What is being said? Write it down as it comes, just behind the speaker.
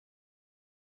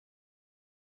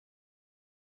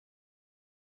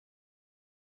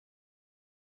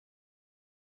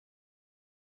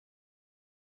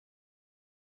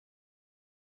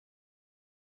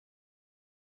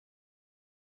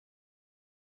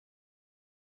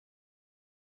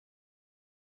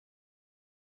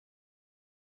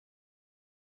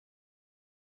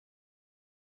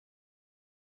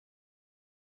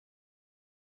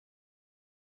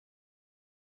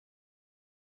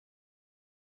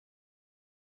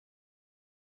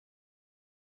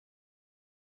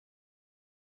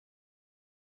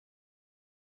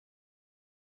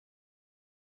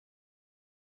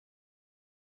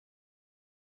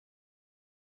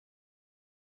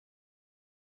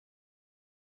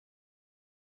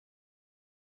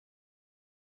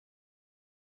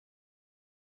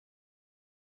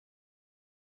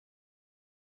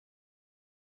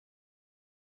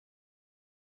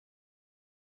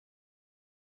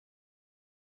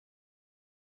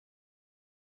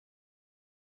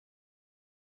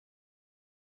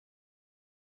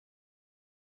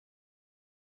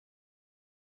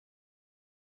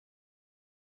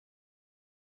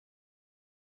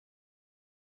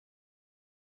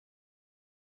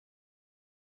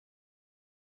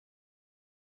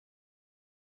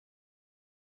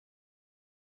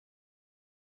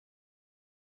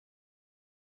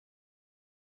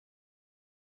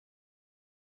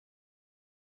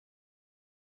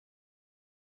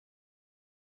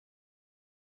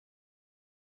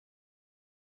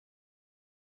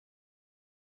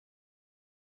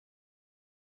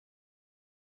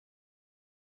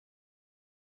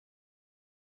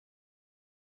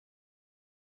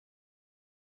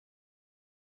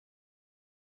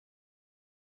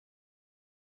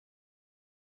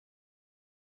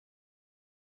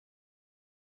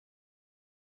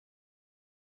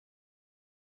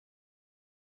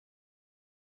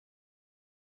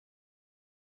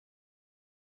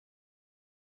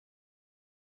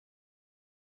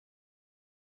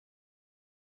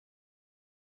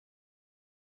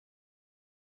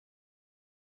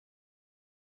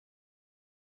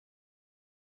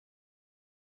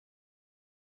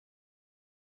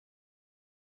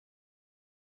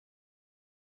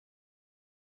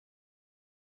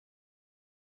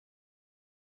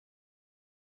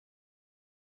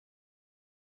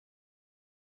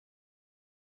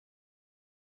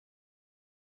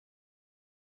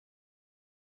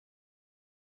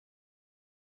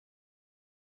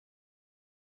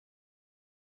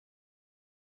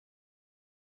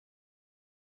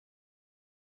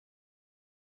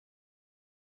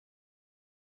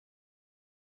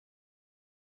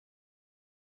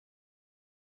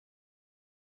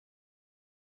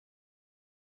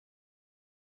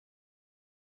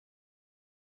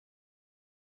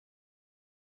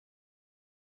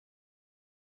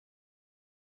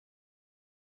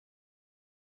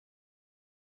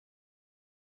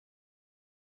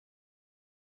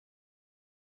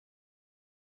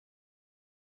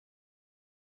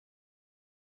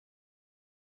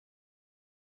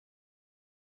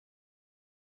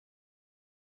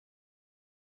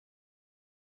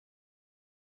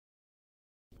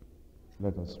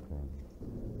Let us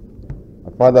pray.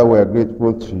 Father, we are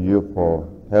grateful to you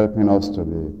for helping us to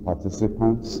be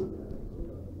participants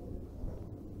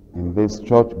in this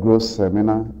church growth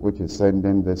seminar which is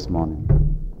ending this morning.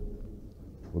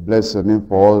 We bless your name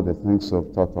for all the things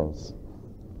you've taught us.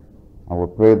 And we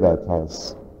pray that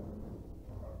as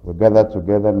we gather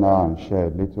together now and share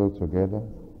a little together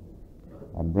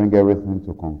and bring everything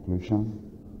to conclusion,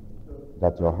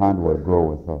 that your hand will go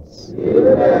with us.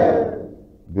 Amen.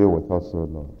 Be with us, O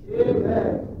Lord.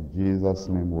 Amen. In Jesus'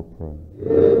 name we pray.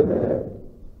 Amen.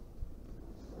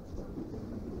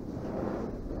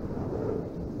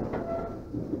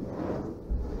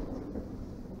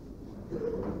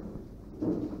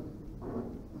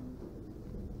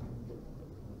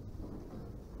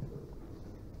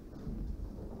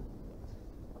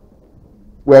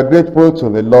 We are grateful to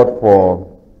the Lord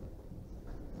for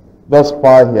thus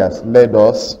far He has led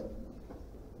us.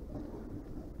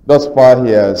 Thus far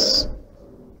He has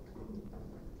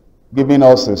given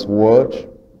us His word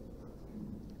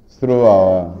through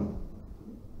our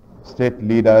state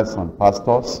leaders and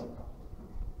pastors,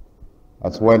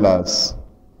 as well as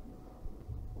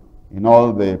in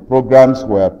all the programs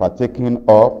we are partaking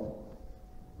of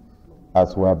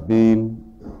as we have been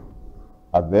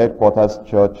at the headquarters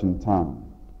church in town.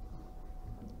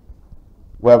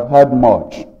 We have heard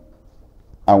much,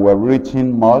 and we are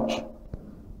reaching much,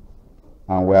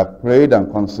 and we have prayed and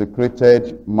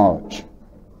consecrated much.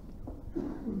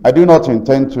 I do not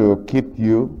intend to keep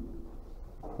you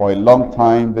for a long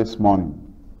time this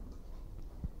morning.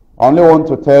 I only want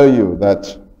to tell you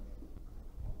that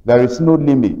there is no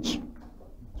limit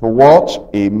to what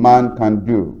a man can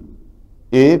do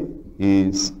if he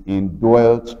is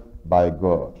indwelt by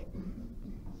God.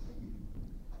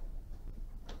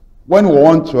 When we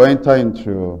want to enter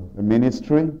into the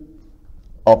ministry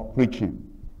of preaching,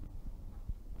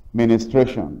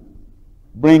 ministration,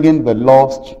 bringing the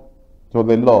lost to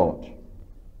the Lord,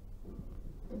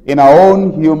 in our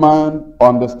own human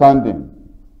understanding,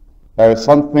 there is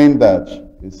something that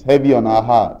is heavy on our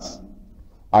hearts,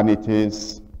 and it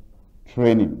is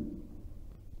training.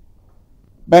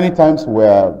 Many times we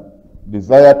have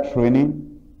desired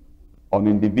training on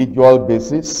individual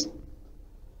basis,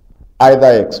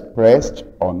 either expressed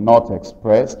or not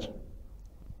expressed,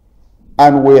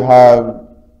 and we have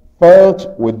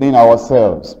felt within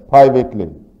ourselves privately,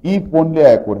 if only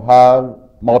I could have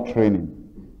more training.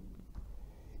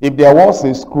 If there was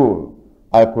a school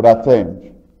I could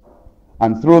attend,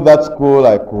 and through that school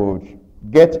I could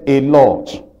get a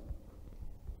lot,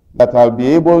 that I'll be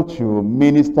able to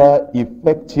minister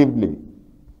effectively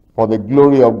for the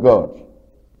glory of God.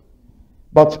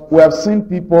 But we have seen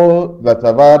people that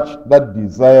have had that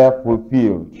desire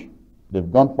fulfilled. They've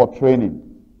gone for training.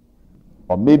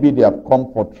 Or maybe they have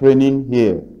come for training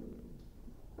here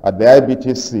at the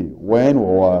IBTC when we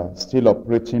were still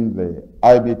operating the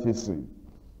IBTC.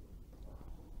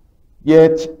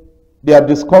 Yet they have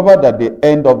discovered at the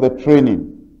end of the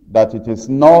training that it is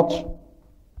not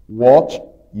what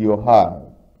you have,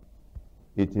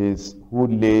 it is who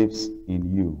lives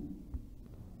in you.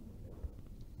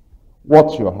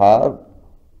 What you have,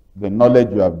 the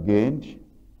knowledge you have gained,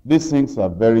 these things are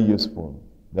very useful.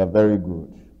 They are very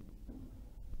good.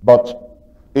 But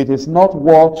it is not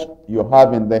what you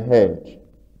have in the head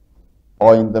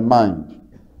or in the mind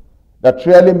that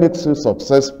really makes you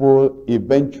successful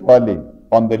eventually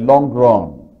on the long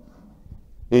run.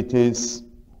 It is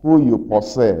who you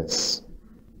possess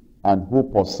and who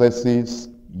possesses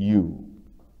you.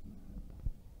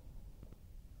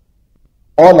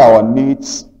 All our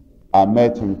needs are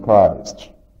met in Christ.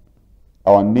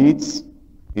 Our needs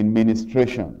in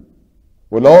ministration.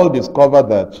 We'll all discover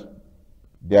that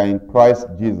they are in Christ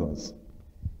Jesus.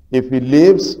 If He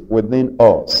lives within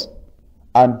us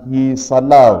and He is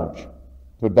allowed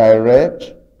to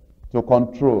direct, to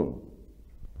control,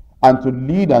 and to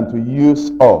lead and to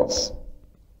use us,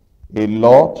 a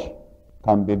lot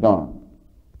can be done.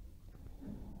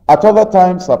 At other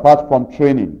times, apart from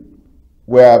training,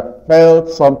 we have felt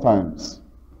sometimes,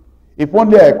 if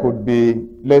only I could be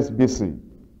less busy,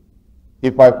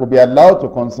 if I could be allowed to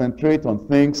concentrate on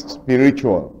things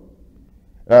spiritual.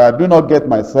 Do not get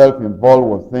myself involved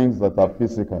with things that are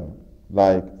physical,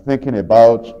 like thinking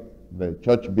about the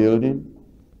church building,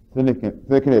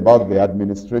 thinking about the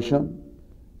administration,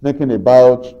 thinking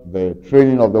about the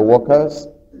training of the workers,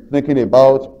 thinking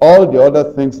about all the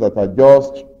other things that are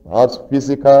just perhaps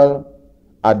physical,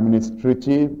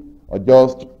 administrative, or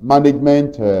just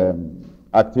management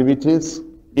activities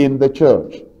in the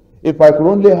church. If I could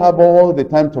only have all the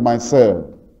time to myself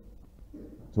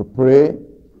to pray,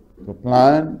 to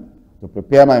plan, to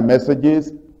prepare my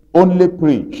messages, only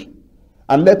preach,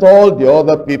 and let all the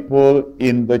other people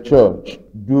in the church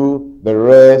do the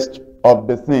rest of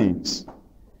the things.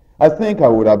 I think I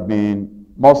would have been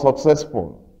more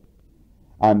successful.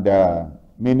 And there are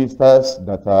ministers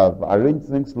that have arranged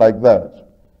things like that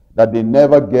they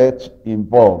never get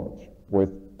involved with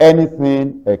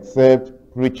anything except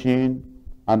preaching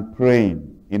and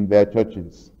praying in their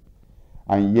churches.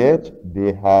 And yet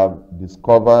they have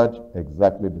discovered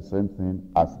exactly the same thing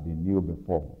as they knew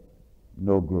before.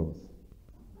 No growth.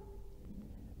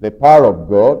 The power of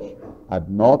God had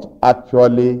not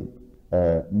actually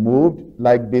moved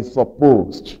like they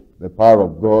supposed the power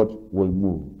of God will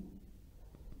move.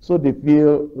 So they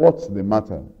feel, what's the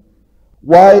matter?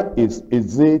 Why is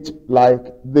it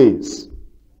like this?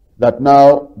 That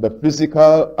now the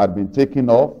physical had been taken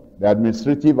off, the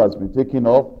administrative has been taken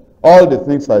off, all the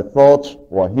things I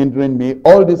thought were hindering me,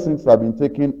 all these things have been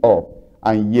taken off,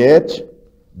 and yet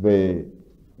the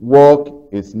work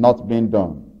is not being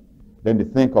done. Then they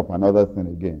think of another thing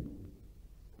again.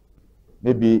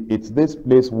 Maybe it's this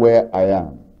place where I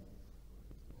am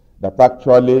that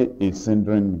actually is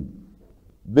hindering me.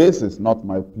 This is not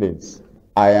my place.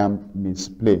 I am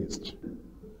misplaced.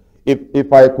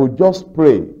 If I could just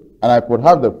pray and I could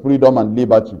have the freedom and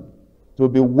liberty to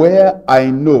be where I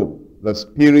know the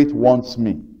Spirit wants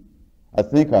me, I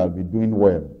think I'll be doing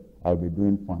well. I'll be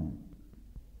doing fine.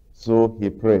 So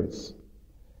he prays.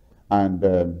 And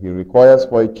he requires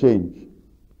for a change.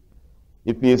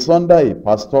 If he is under a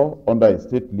pastor, under a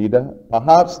state leader,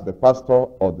 perhaps the pastor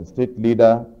or the state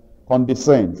leader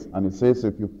condescends and he says,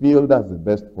 if you feel that's the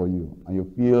best for you, and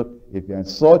you feel if you're in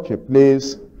such a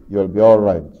place, you'll be all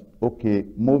right. Okay,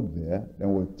 move there.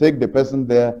 Then we'll take the person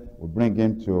there, we'll bring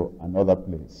him to another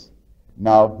place.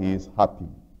 Now he is happy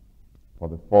for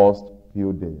the first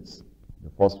few days,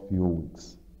 the first few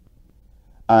weeks.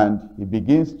 And he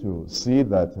begins to see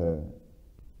that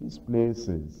this place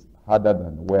is harder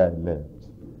than where I left.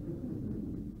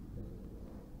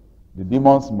 The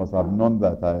demons must have known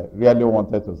that I really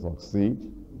wanted to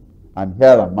succeed. And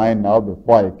here am I now.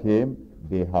 Before I came,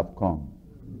 they have come.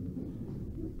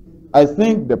 I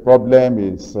think the problem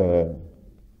is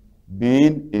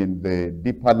being in the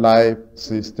deeper life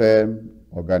system,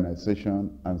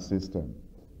 organization, and system.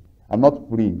 I'm not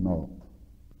free enough.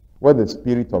 Where the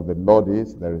Spirit of the Lord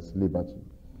is, there is liberty.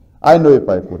 I know if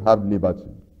I could have liberty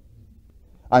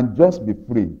and just be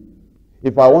free.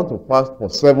 If I want to fast for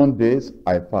 7 days,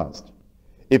 I fast.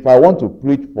 If I want to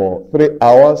preach for 3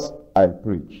 hours, I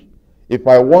preach. If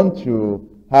I want to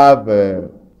have a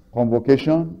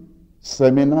convocation,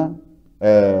 seminar,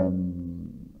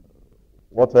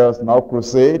 what else now,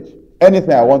 crusade,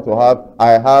 anything I want to have,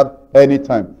 I have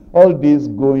anytime. All this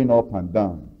going up and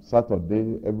down.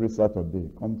 Saturday, every Saturday,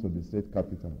 come to the state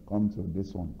capital, come to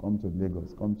this one, come to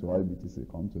Lagos, come to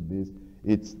IBTC, come to this.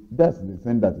 That's the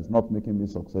thing that is not making me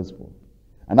successful.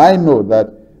 And I know that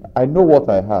I know what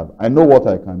I have. I know what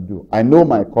I can do. I know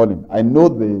my calling. I know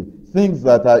the things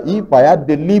that if I had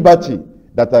the liberty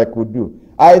that I could do.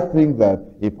 I think that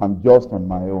if I'm just on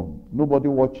my own, nobody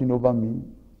watching over me,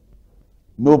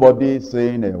 nobody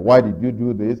saying, why did you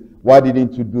do this? Why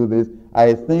didn't you do this?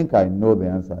 I think I know the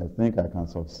answer. I think I can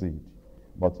succeed.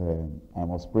 But I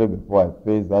must pray before I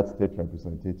face that state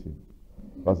representative.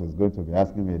 Because he's going to be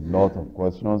asking me a lot of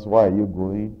questions. Why are you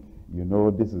going? You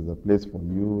know, this is a place for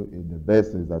you. The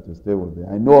best is that you stay with me.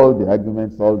 I know all the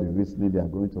arguments, all the reasoning they are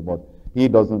going to, but he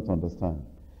doesn't understand.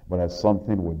 But there's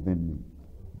something within me.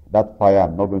 That fire,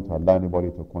 I'm not going to allow anybody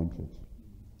to quench it.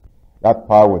 That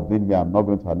power within me, I'm not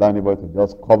going to allow anybody to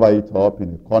just cover it up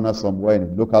in a corner somewhere in a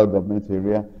local government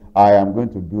area. I am going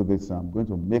to do this. I'm going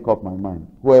to make up my mind.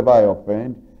 Whoever I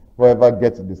offend, whoever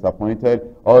gets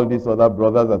disappointed, all these other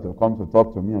brothers that will come to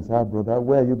talk to me and say, brother,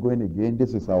 where are you going again?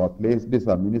 This is our place. This is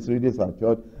our ministry. This is our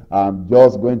church. I'm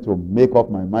just going to make up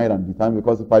my mind and determine,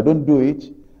 because if I don't do it,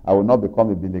 I will not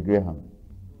become a Billy Graham.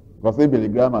 Because Billy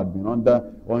Graham had been under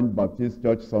one Baptist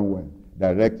church somewhere,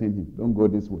 directing him. Don't go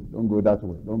this way. Don't go that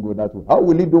way. Don't go that way. How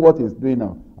will he do what he's doing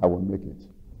now? I will make it.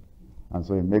 And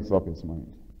so he makes up his mind.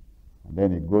 And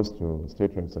then he goes to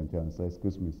state representative and says,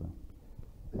 excuse me, sir.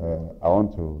 I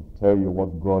want to tell you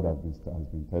what God has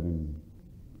been telling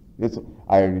me.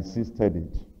 I resisted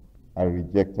it. I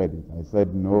rejected it. I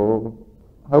said, no,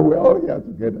 we're all here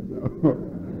together now.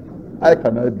 I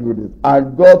cannot do this.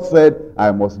 And God said,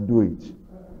 I must do it.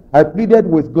 I pleaded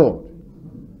with God.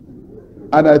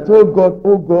 And I told God,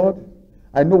 oh God,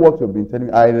 I know what you've been telling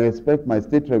me. I respect my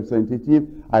state representative.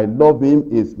 I love him.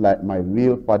 He's like my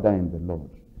real father in the Lord.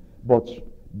 But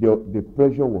the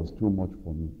pressure was too much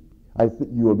for me. I said,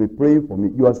 you will be praying for me.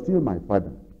 You are still my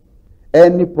father.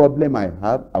 Any problem I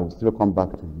have, I will still come back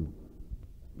to you.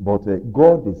 But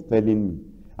God is telling me,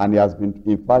 and he has been,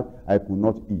 in fact, I could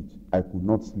not eat, I could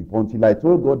not sleep, until I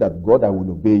told God that, God, I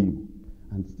will obey you.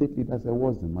 And state leader said,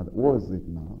 what's the matter? What is it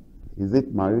now? Is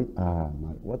it marriage?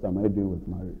 What am I doing with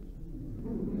marriage?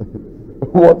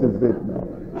 What is it now?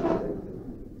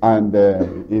 And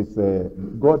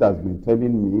God has been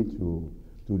telling me to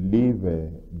live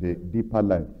the deeper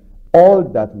life. All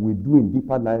that we do in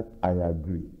deeper life, I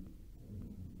agree.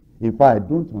 In fact, I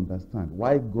don't understand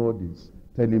why God is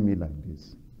telling me like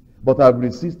this. But I've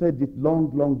resisted it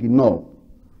long enough.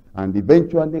 And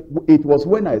eventually, it was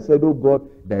when I said, oh God,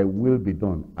 thy will be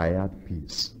done, I had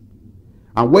peace.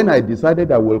 And when I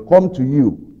decided I will come to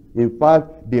you, in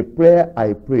fact, the prayer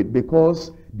I prayed,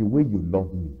 because the way you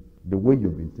love me, the way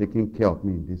you've been taking care of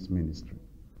me in this ministry,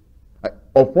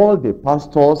 of all the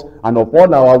pastors and of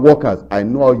all our workers, I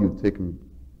know how you take me.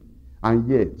 And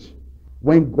yet,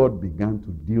 when God began to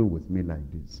deal with me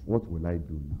like this, what will I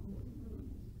do now?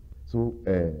 So,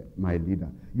 my leader,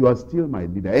 you are still my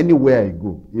leader. Anywhere I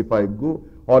go, if I go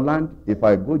Holland, if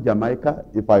I go Jamaica,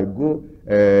 if I go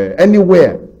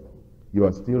anywhere, you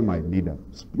are still my leader.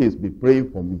 Please be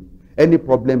praying for me. Any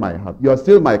problem I have, you are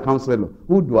still my counselor.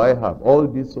 Who do I have? All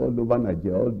this all over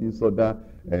Nigeria, all these other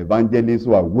evangelists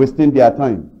who are wasting their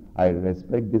time. I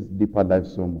respect this deeper life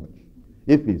so much.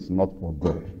 If it's not for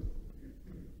God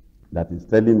that is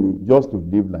telling me just to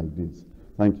live like this,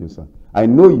 thank you, sir. I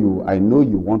know you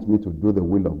want me to do the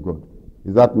will of God.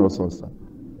 Is that not so, sir?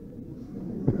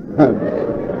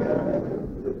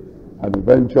 And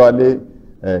eventually,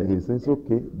 he says,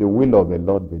 okay, the will of the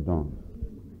Lord be done.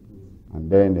 And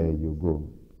then you go.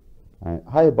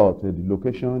 How about the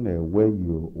location where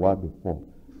you were before?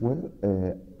 Well,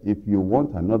 if you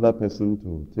want another person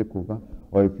to take over,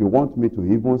 or if you want me to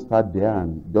even start there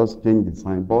and just change the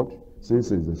signboard,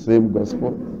 since it's the same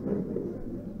gospel.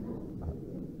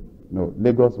 No,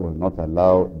 Lagos will not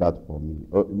allow that for me.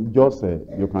 Just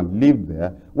you can live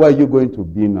there. Where are you going to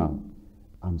be now?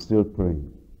 I'm still praying.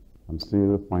 I'm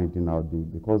still finding out this,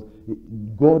 because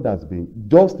God has been,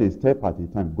 just a step at a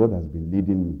time, God has been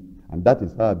leading me. And that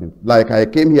is how I've been. Like I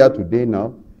came here today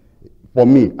now, for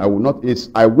me, I will not,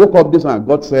 I woke up this and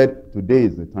God said, today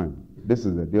is the time. This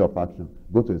is the day of action.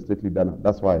 Go to the state leader now.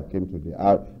 That's why I came today.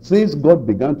 Since God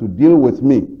began to deal with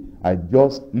me, I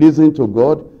just listen to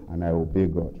God and I obey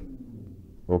God.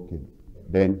 Okay.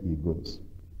 Then he goes.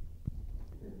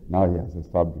 Now he has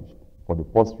established. For the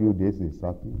first few days he's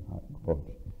happy. God,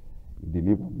 he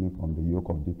delivered me from the yoke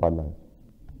of deeper life.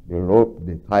 The rope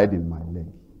they tied in my leg.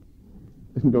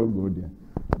 Don't go there.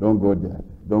 Don't go there.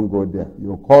 Don't go there.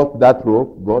 You caught that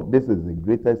rope. God, this is the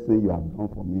greatest thing you have done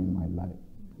for me in my life.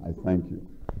 I thank you.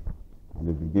 And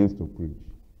he begins to preach.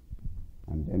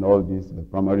 And then all these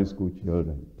primary school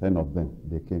children, 10 of them,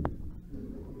 they came.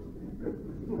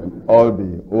 And all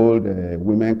the old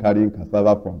women carrying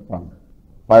cassava from farm,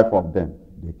 5 of them,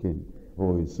 they came.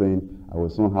 Oh, he's saying, I will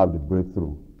soon have the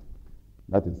breakthrough.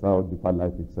 That is how Deeper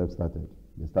Life itself started.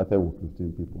 They started with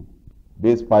 15 people.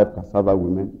 These 5 cassava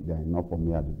women, they are enough for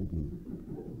me at the beginning.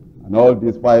 And all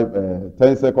these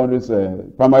 10 secondary,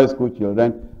 primary school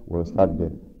children will start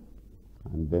there.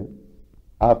 And then,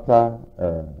 after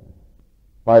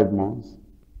 5 months,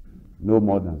 no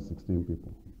more than 16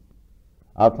 people.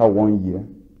 After 1 year,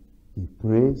 he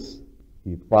prays,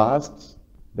 he fasts.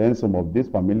 Then some of these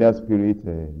familiar spirit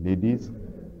ladies,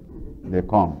 they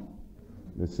come.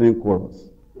 They sing chorus.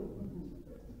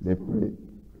 They pray.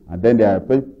 And then there are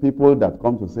people that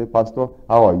come to say, Pastor,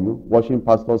 how are you? Washing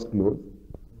pastor's clothes.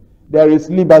 There is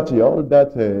liberty, all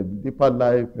that deeper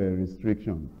life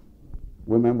restriction.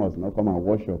 Women must not come and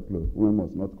wash your clothes. Women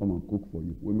must not come and cook for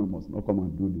you. Women must not come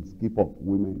and do this. Keep up.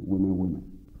 Women.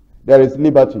 There is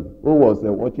liberty. Who was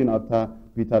watching after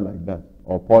Peter like that?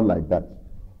 Or Paul like that?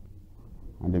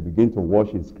 And they begin to wash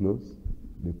his clothes.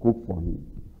 They cook for him.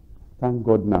 Thank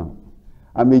God now.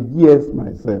 I'm a GS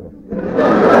myself.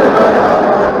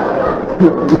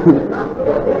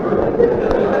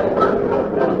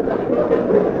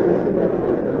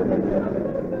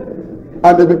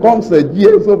 And it becomes a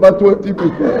GS over 20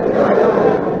 people.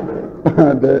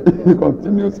 And he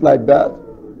continues like that.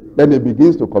 Then he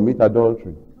begins to commit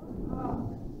adultery.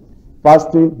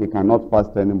 Fasting, he cannot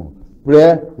fast anymore.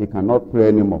 Prayer, he cannot pray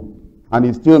anymore. And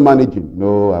he's still managing.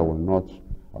 No, I will not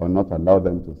allow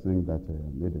them to think that I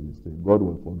made a mistake. God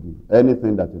will forgive.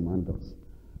 Anything that a man does,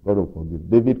 God will forgive.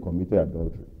 David committed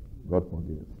adultery. God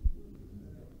forgave.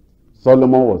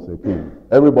 Solomon was a king.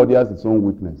 Everybody has his own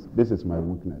weakness. This is my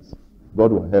weakness.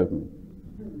 God will help me.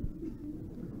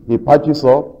 He patches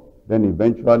up. Then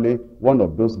eventually, one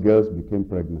of those girls became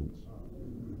pregnant.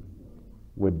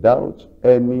 Without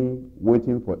even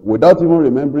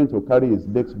remembering to carry his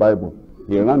next Bible,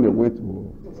 He ran away to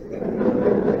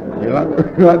he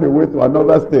ran away to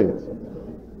another state.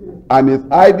 And is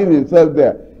hiding himself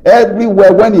there.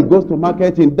 Everywhere when he goes to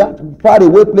market, in that far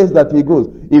away place that he goes,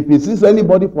 if he sees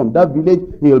anybody from that village,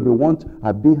 he'll be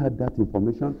have they had that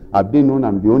information? Have they known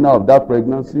I'm the owner of that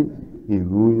pregnancy? He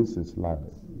ruins his life.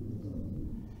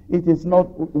 It is not,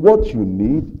 what you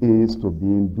need is to be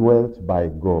indwelt by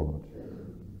God.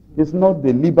 It's not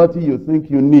the liberty you think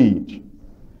you need.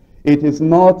 It is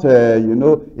not,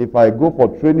 if I go for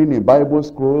training in Bible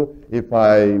school, if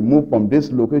I move from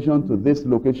this location to this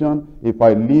location, if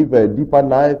I live a deeper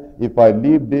life, if I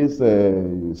leave this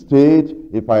state,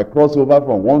 if I cross over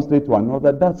from one state to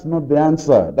another, that's not the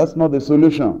answer. That's not the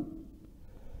solution.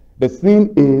 The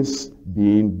thing is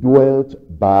being dwelt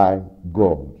by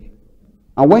God.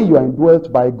 And when you are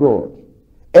indwelt by God,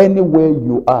 anywhere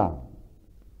you are,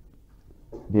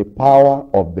 the power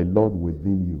of the Lord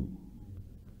within you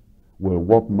will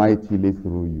work mightily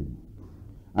through you.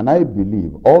 And I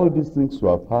believe all these things you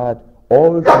have heard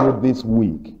all through this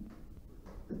week,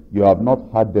 you have not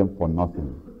had them for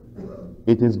nothing.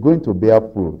 It is going to bear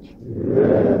fruit.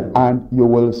 Amen. And you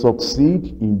will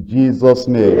succeed in Jesus'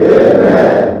 name.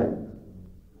 Amen.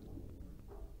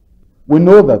 We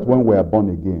know that when we are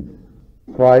born again,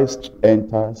 Christ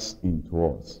enters into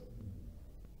us.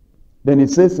 Then he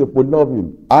says, if we love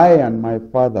him, I and my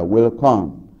Father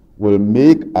will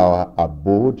make our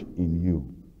abode in you.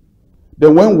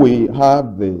 Then when we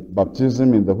have the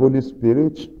baptism in the Holy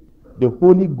Spirit, the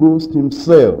Holy Ghost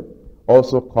himself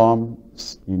also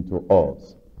comes into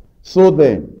us. So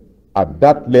then, at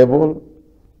that level,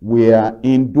 we are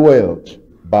indwelt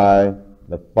by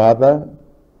the Father,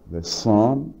 the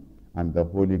Son, and the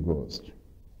Holy Ghost.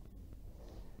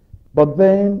 But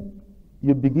then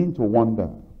you begin to wonder,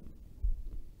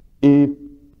 if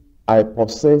I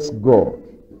possess God,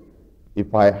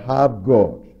 if I have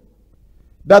God,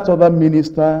 that other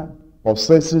minister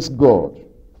possesses God,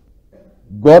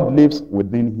 God lives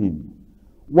within him.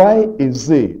 Why is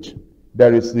it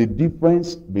there is a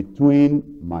difference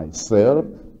between myself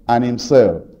and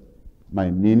himself, my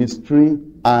ministry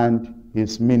and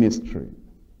his ministry?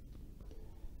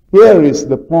 Here is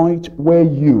the point where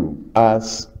you,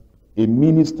 as a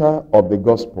minister of the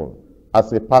gospel,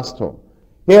 as a pastor,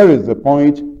 here is the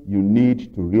point you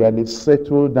need to really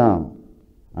settle down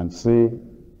and say,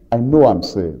 I know I'm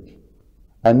saved.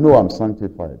 I know I'm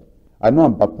sanctified. I know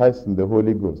I'm baptized in the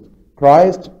Holy Ghost.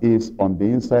 Christ is on the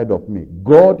inside of me.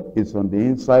 God is on the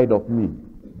inside of me.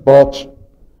 But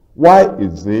why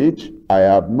is it I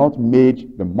have not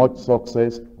made the much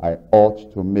success I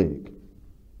ought to make?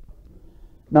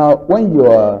 Now, when you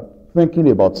are thinking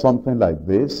about something like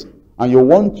this, and you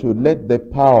want to let the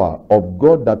power of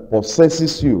God that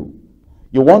possesses you,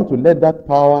 you want to let that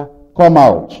power come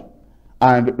out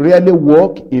and really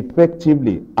work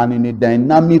effectively and in a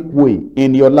dynamic way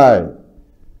in your life.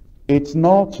 It's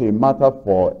not a matter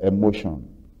for emotion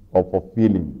or for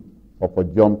feeling or for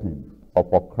jumping or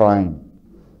for crying.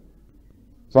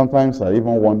 Sometimes I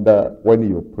even wonder when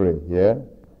you pray here,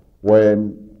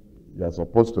 when you're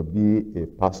supposed to be a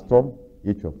pastor,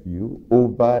 each of you,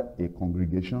 over a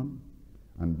congregation,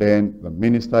 and then the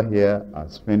minister here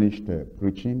has finished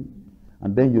preaching,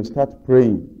 and then you start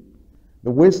praying.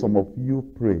 The way some of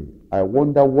you pray, I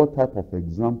wonder what type of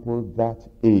example that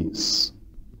is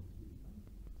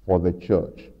for the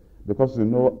church. Because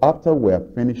after we are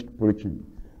finished preaching,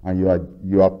 and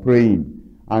you are praying,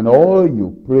 and all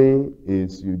you pray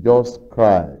is you just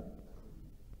cry.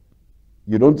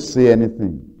 You don't say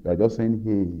anything. You are just saying,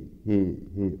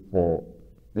 hey, for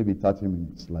maybe 30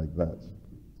 minutes like that.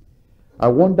 I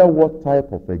wonder what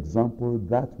type of example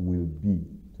that will be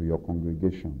to your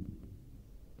congregation.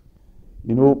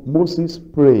 Moses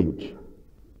prayed,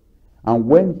 and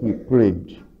when he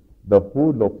prayed, the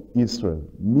whole of Israel,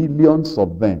 millions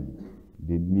of them,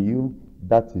 they knew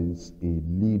that is a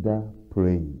leader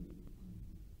praying.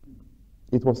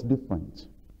 It was different.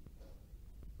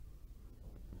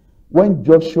 When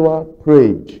Joshua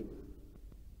prayed,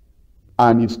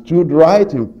 and he stood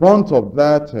right in front of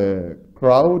that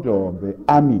crowd or the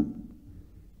army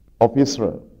of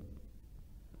Israel,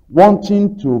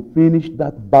 wanting to finish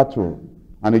that battle,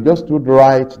 and he just stood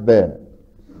right there,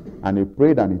 and he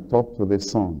prayed and he talked to the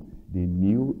sun, they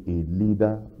knew a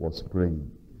leader was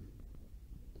praying.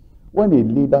 When a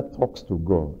leader talks to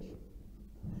God,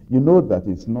 you know that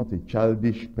it's not a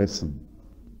childish person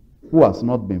who has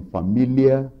not been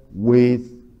familiar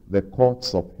with the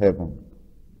courts of heaven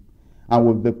and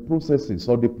with the processes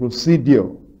or the procedure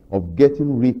of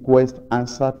getting requests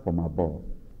answered from above.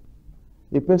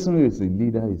 A person who is a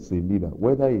leader,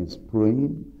 whether he is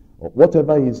praying or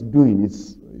whatever he's doing,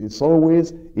 is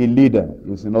always a leader,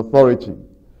 is an authority.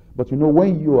 But you know,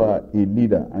 when you are a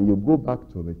leader and you go back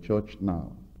to the church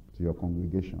now, to your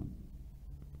congregation,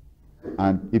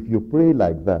 and if you pray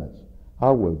like that,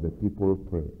 how will the people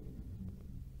pray?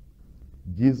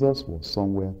 Jesus was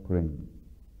somewhere praying.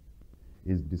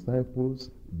 His disciples,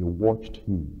 they watched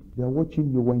him. They are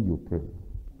watching you when you pray.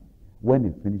 When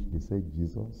he finished, he said,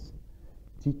 Jesus,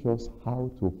 teach us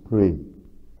how to pray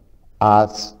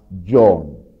as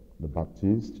John the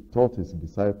Baptist taught his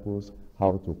disciples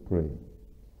how to pray.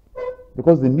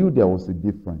 Because they knew there was a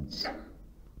difference.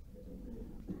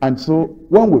 And so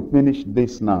when we finish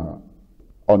this now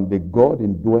on the God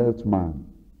indwelt man,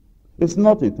 it's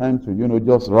not a time to,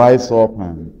 just rise up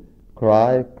and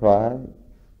cry.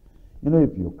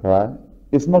 If you cry,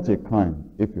 it's not a crime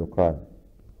if you cry.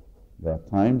 There are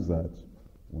times that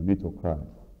we need to cry.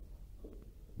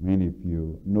 I mean, if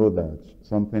you know that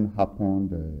something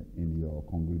happened in your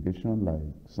congregation, like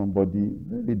somebody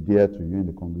very dear to you in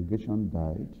the congregation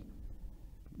died,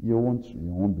 you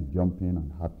won't be jumping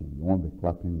and happy. You won't be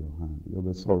clapping your hand. You'll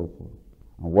be sorrowful.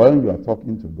 And while you are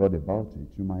talking to God about it,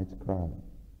 you might cry.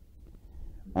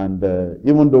 And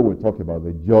even though we talk about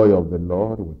the joy of the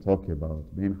Lord, we talk about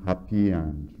being happy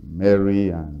and merry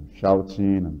and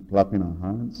shouting and clapping our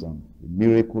hands on a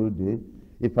miracle day,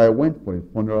 if I went for a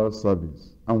funeral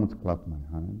service, I won't clap my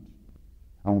hand.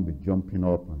 I won't be jumping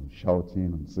up and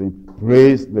shouting and saying,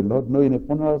 praise the Lord. No, in a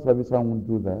funeral service, I won't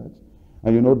do that.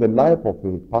 And the life of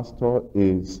a pastor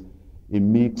is a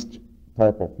mixed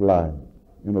type of life.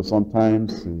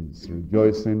 Sometimes he's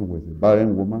rejoicing with a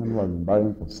barren woman who has been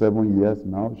barren for 7 years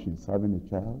now. She's having a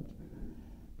child.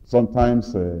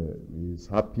 Sometimes he's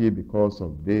happy because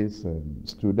of this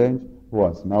student who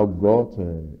has now got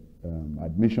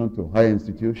admission to a higher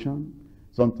institution.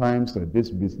 Sometimes this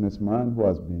businessman who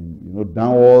has been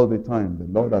down all the time, the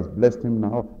Lord has blessed him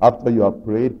now after you have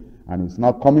prayed, and he's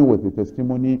now coming with a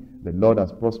testimony, the Lord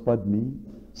has prospered me.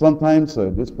 Sometimes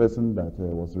this person that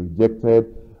was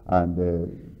rejected,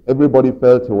 and everybody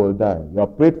felt he will die. You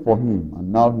have prayed for him,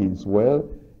 and now he is well.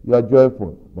 You are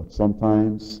joyful. But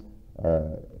sometimes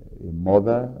a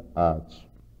mother at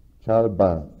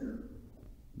childbirth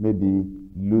maybe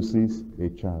loses a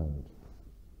child.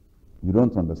 You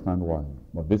don't understand why,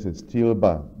 but this is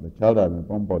stillbirth. The child has been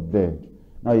born but dead.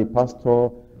 Now a pastor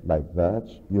like that,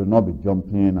 you'll not be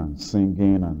jumping and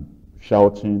singing and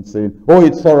shouting, saying, oh,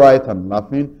 it's all right, and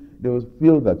laughing. They will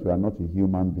feel that you are not a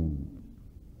human being.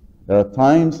 There are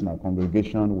times in our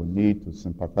congregation we need to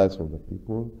sympathize with the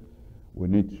people. We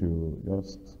need to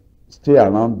just stay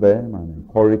around them and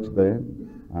encourage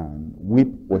them and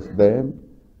weep with them,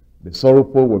 be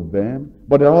sorrowful with them.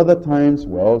 But there are other times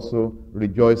we're also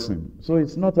rejoicing. So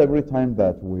it's not every time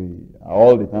that we are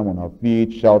all the time on our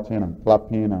feet, shouting and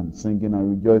clapping and singing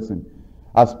and rejoicing.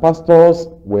 As pastors,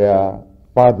 we are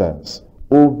fathers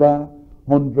over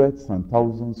hundreds and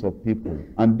thousands of people.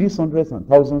 And these hundreds and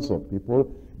thousands of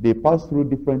people, they pass through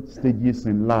different stages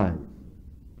in life.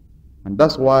 And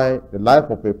that's why the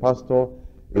life of a pastor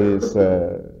is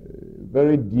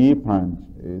very deep, and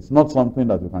it's not something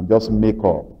that you can just make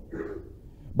up.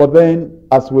 But then,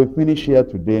 as we finish here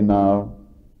today now,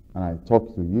 and I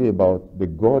talk to you about the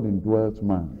God indwelt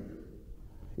man,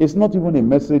 it's not even a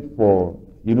message for,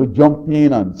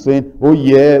 jumping and saying, oh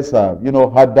yes, I've,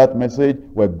 heard that message,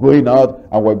 we're going out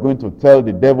and we're going to tell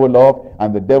the devil off,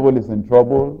 and the devil is in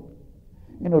trouble.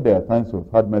 There are times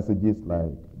we've had messages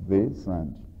like this,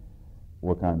 and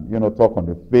we can, talk on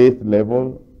the faith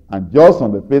level. And just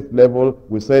on the faith level,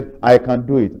 we said, I can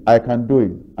do it, I can do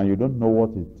it. And you don't know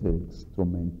what it takes to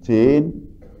maintain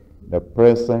the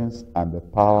presence and the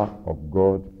power of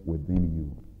God within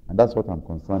you. And that's what I'm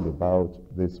concerned about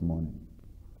this morning.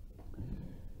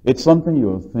 It's something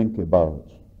you'll think about,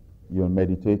 you'll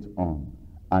meditate on,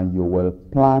 and you will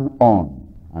plan on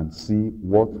and see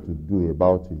what to do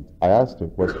about it. I asked a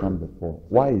question before.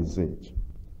 Why is it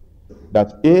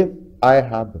that if I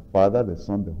have the Father, the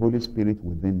Son, the Holy Spirit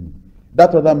within me,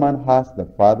 that other man has the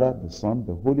Father, the Son,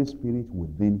 the Holy Spirit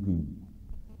within him,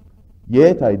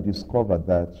 yet I discover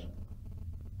that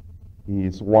he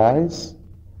is wise,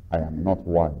 I am not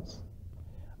wise.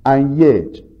 And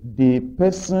yet, the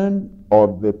person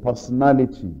or the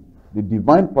personality, the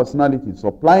divine personality,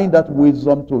 supplying that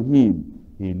wisdom to him,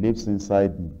 he lives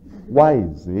inside me. Why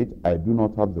is it I do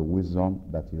not have the wisdom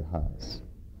that he has?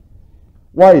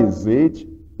 Why is it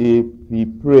if he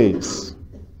prays,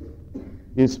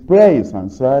 his prayer is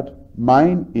answered,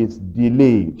 mine is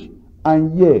delayed,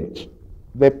 and yet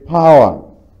the power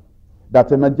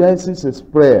that energizes his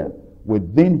prayer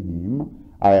within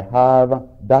him, I have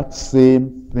that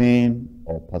same thing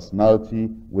or personality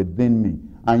within me.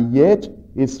 And yet,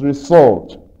 its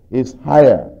result is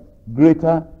higher,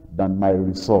 greater than my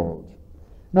result.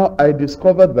 Now, I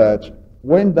discovered that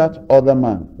when that other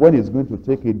man, when he's going to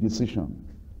take a decision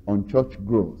on church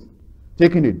growth,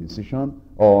 taking a decision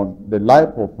on the life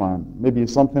of maybe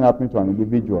something happening to an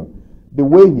individual, the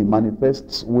way he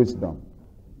manifests wisdom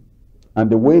and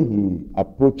the way he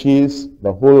approaches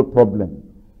the whole problem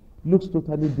looks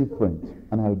totally different.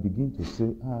 And I begin to say,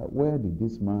 where did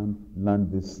this man learn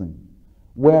this thing?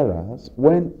 Whereas,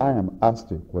 when I am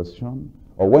asked a question,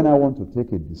 or when I want to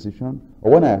take a decision,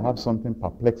 or when I have something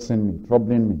perplexing me,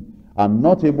 troubling me, I'm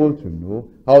not able to know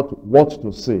what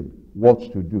to say, what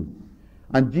to do.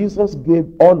 And Jesus gave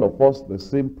all of us the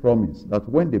same promise that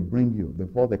when they bring you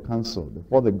before the council,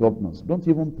 before the governors, don't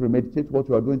even premeditate what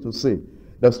you are going to say.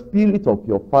 The Spirit of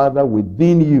your Father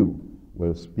within you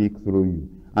will speak through you.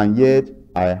 And yet,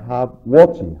 I have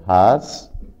what he has,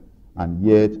 and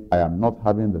yet I am not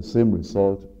having the same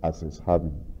result as he's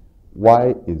having.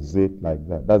 Why is it like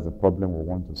that? That's the problem we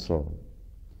want to solve.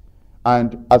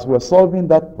 And as we're solving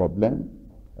that problem,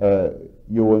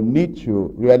 you will need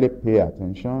to really pay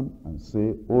attention and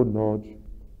say, oh Lord,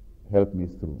 help me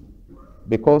through.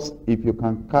 Because if you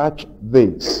can catch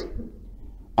this,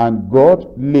 and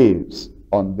God lives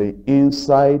on the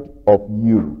inside of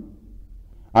you,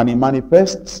 and he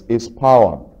manifests his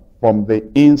power from the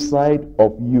inside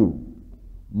of you,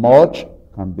 much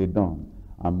can be done,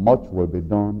 and much will be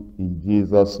done in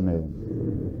Jesus'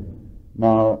 name.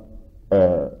 Now,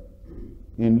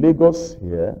 in Lagos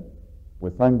here, we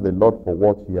thank the Lord for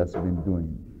what he has been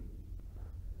doing.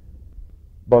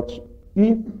 But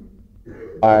if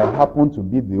I happen to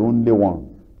be the only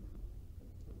one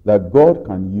that God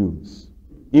can use,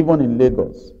 even in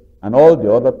Lagos, and all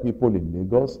the other people in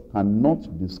Lagos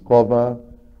cannot discover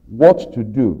what to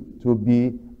do to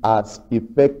be as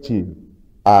effective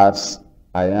as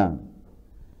I am,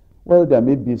 well, there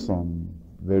may be some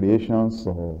variations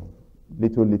or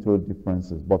little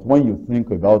differences. But when you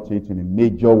think about it in a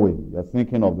major way, you're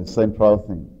thinking of the central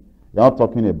thing. You're not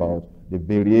talking about the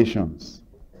variations.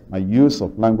 My use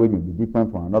of language may be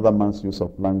different from another man's use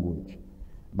of language.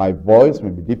 My voice may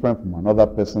be different from another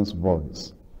person's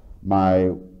voice.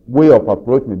 My way of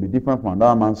approach may be different from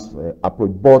another man's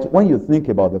approach. But when you think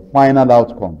about the final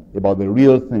outcome, about the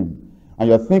real thing, and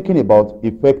you're thinking about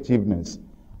effectiveness,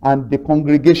 and the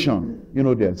congregation,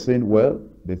 they're saying, well,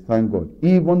 they thank God.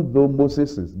 Even though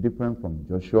Moses is different from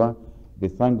Joshua, they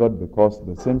thank God because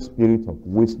the same spirit of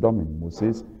wisdom in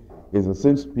Moses is the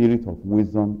same spirit of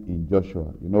wisdom in Joshua.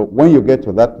 When you get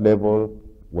to that level,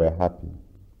 we're happy.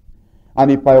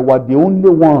 And if I were the only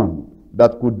one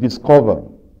that could discover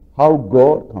how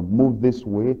God can move this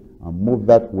way and move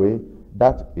that way,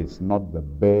 that is not the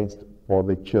best for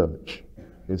the church.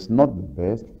 It's not the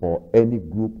best for any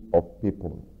group of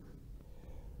people.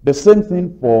 The same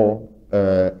thing for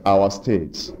our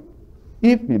states.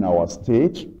 If in our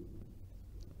state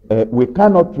we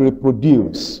cannot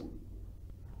reproduce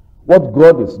what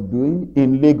God is doing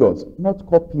in Lagos, not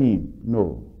copying,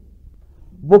 no.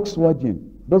 Volkswagen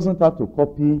doesn't have to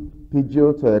copy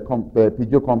Peugeot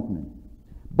company,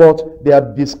 but they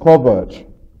have discovered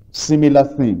similar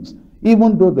things.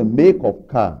 Even though the make of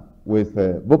car with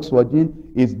Volkswagen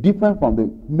is different from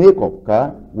the make of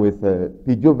car with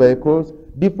Peugeot vehicles,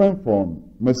 different from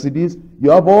Mercedes, you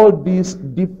have all these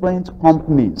different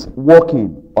companies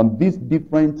working on these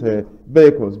different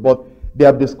vehicles, but they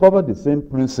have discovered the same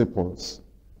principles,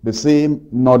 the same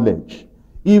knowledge,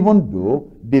 even though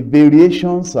the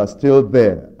variations are still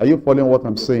there. Are you following what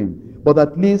I'm saying? But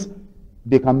at least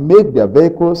they can make their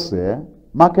vehicles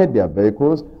market their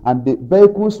vehicles, and the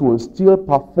vehicles will still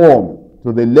perform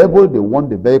to the level they want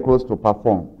the vehicles to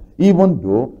perform, even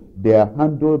though they are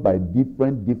handled by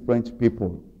different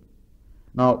people.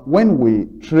 Now, when we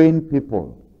train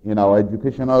people in our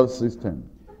educational system,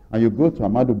 and you go to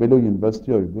Ahmadu Bello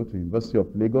University, or you go to University of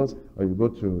Lagos, or you go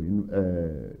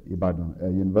to Ibadan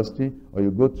University, or you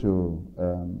go to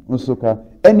Nsukka,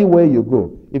 anywhere you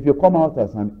go, if you come out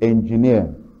as an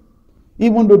engineer,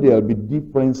 even though there will be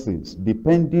differences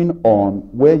depending on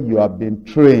where you have been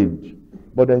trained,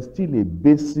 but there's still a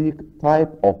basic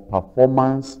type of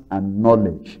performance and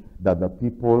knowledge that the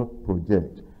people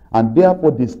project. And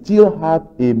therefore, they still have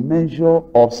a measure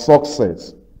of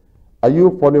success. Are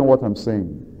you following what I'm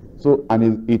saying? So,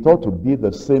 and it ought to be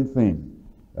the same thing.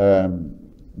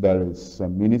 There is a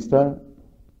minister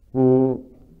who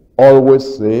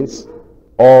always says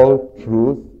all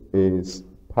truth is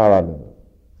parallel.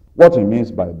 What he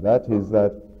means by that is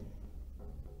that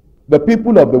the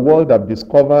people of the world have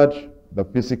discovered the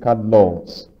physical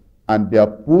laws, and they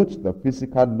have put the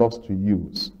physical laws to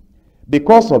use.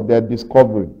 Because of their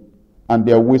discovery and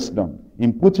their wisdom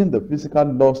in putting the physical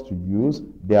laws to use,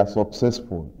 they are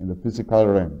successful in the physical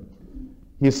realm.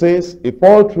 He says, if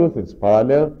all truth is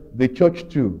parallel, the church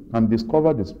too can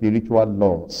discover the spiritual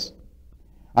laws.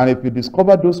 And if you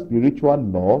discover those spiritual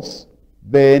laws,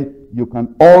 then you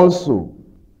can also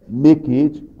make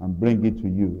it and bring it to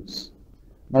use.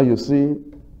 Now you see,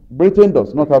 Britain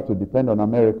does not have to depend on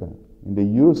America in the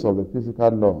use of the physical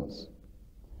laws.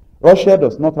 Russia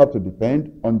does not have to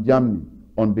depend on Germany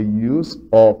on the use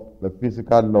of the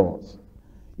physical laws.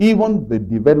 Even the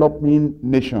developing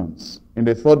nations in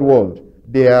the third world,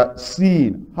 they are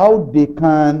seeing how they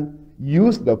can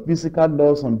use the physical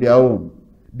laws on their own.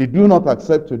 They do not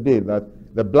accept today that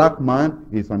the black man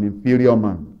is an inferior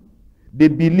man. They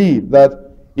believe that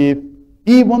if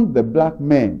even the black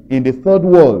men in the third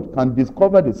world can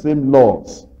discover the same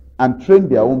laws and train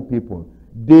their own people,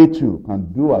 they too can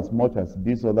do as much as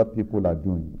these other people are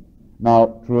doing.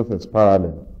 Now, truth is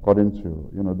parallel, according to,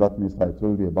 that means I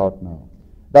told you about now.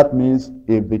 That means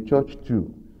if the church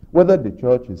too, whether the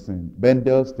church is in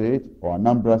Bendel State or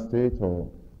Anambra State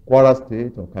or Kwara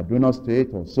State or Kaduna State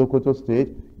or Sokoto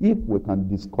State, if we can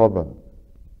discover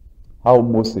how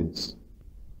Moses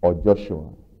or Joshua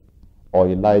or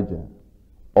Elijah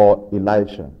or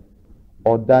Elisha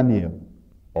or Daniel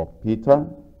or Peter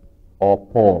or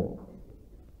Paul.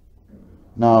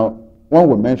 Now, when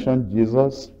we mention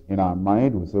Jesus in our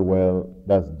mind, we say, well,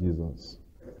 that's Jesus.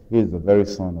 He is the very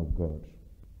Son of God.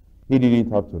 He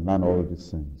didn't have to learn all these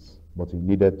things, but he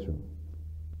needed to.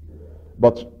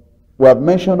 But we have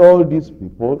mentioned all these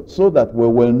people so that we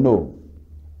will know,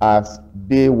 as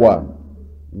they were,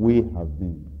 we have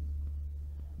been.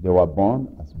 They were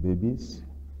born as babies.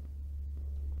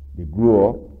 They grew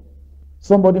up.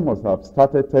 Somebody must have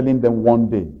started telling them one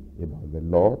day about the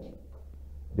Lord.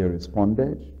 They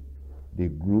responded. They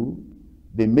grew.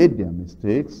 They made their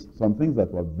mistakes, some things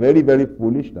that were very, very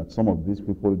foolish that some of these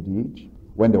people did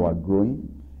when they were growing.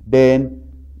 Then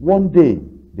one day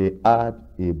they had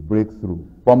a breakthrough.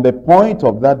 From the point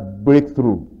of that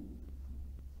breakthrough,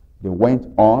 they went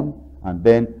on, and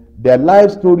then their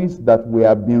life stories that we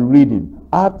have been reading,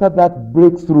 after that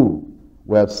breakthrough,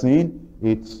 we have seen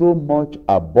it's so much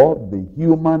above the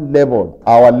human level,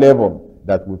 our level,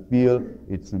 that we feel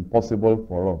it's impossible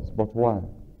for us. But why?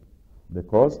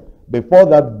 Because before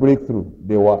that breakthrough,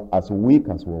 they were as weak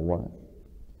as we were.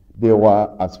 They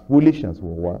were as foolish as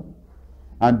we were.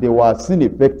 And they were as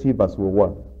ineffective as we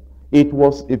were. It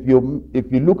was, if you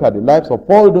look at the lives of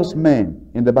all those men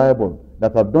in the Bible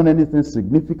that have done anything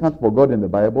significant for God in the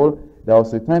Bible, there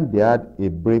was a time they had a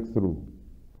breakthrough.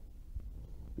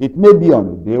 It may be on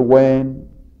a day when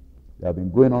they have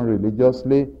been going on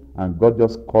religiously and God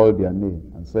just called their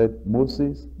name and said,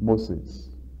 Moses, Moses.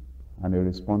 And he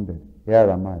responded, here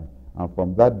am I. And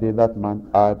from that day, that man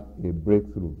had a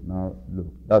breakthrough. Now, look,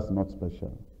 that's not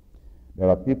special. There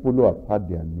are people who have had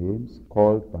their names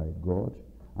called by God,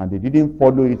 and they didn't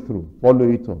follow it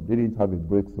up. They didn't have a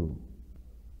breakthrough.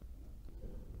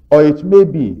 Or it may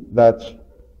be that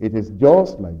it is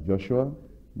just like Joshua,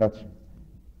 that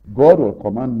God will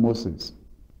command Moses,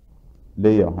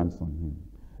 lay your hands on him,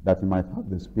 that he might have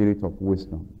the spirit of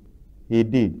wisdom. He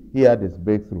did. He had his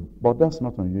breakthrough. But that's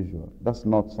not unusual. That's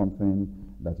not something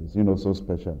that is, so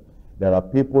special. There are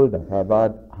people that have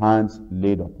had hands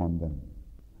laid upon them.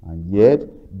 And yet,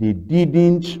 they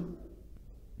didn't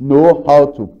know how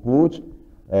to put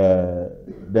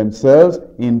themselves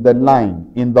in the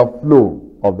line, in the flow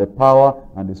of the power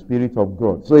and the Spirit of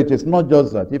God. So it is not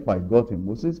just that if I got in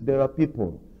Moses, there are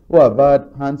people who have had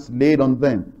hands laid on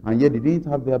them, and yet they didn't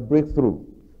have their breakthrough.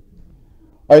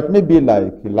 Or it may be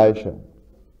like Elisha,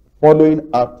 following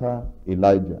after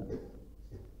Elijah.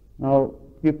 Now,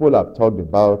 people have talked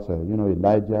about,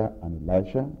 Elijah and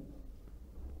Elisha.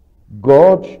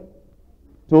 God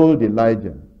told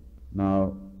Elijah,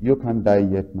 now, you can't die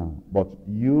yet now, but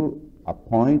you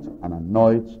appoint and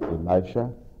anoint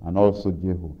Elisha and also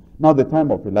Jehu. Now the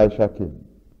time of Elisha came,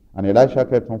 and Elisha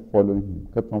kept on following him,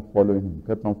 kept on following him,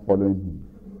 kept on following him.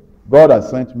 God has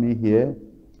sent me here,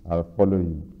 I'll follow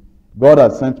you. God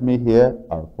has sent me here,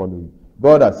 I'll follow you.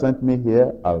 God has sent me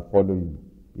here, I'll follow you.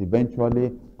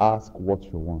 Eventually, ask what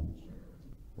you want,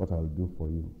 what I'll do for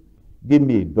you. Give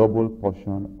me a double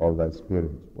portion of thy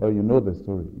spirit. Well, you know the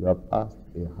story. You have asked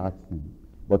a hard thing.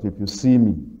 But if you see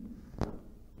me,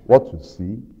 what you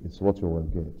see is what you will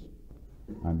get.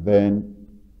 And then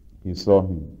he saw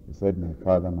him. He said, my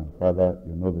father,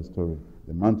 you know the story.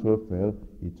 The mantle fell.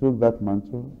 He took that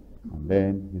mantle, and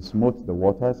then he smote the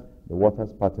waters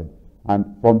parted. And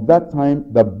from that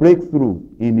time, the breakthrough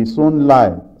in his own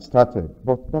life started.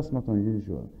 But that's not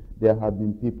unusual. there have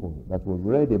been people that we've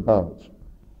read about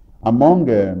among,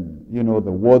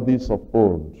 the worthies of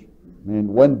old. I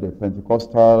mean, when the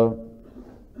Pentecostal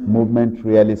movement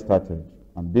really started,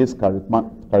 and this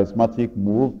charismatic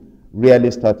move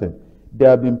really started, there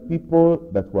have been people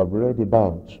that we have read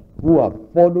about who have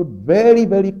followed very,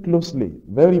 very closely,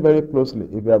 very, very closely.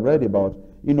 If you have read about,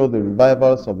 the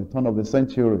revivals of the turn of the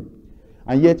century.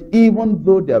 And yet, even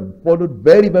though they have followed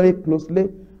very, very closely,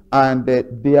 and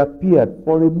they appeared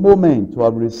for a moment to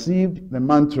have received the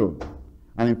mantle.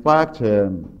 And in fact,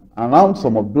 around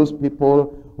some of those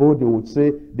people who they would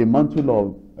say the mantle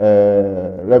of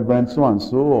Reverend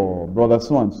so-and-so or Brother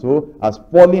so-and-so has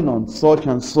fallen on such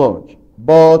and such.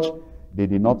 But they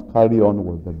did not carry on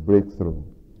with the breakthrough.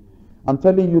 I'm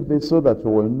telling you this so that you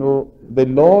will know the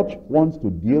Lord wants to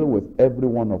deal with every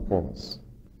one of us.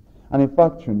 And in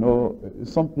fact,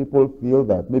 some people feel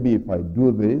that maybe if I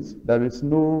do this, there is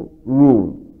no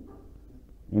rule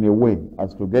in a way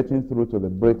as to getting through to the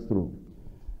breakthrough.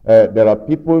 There are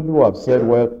people who have said,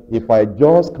 well, if I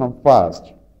just can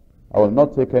fast, I will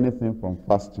not take anything from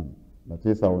fasting. That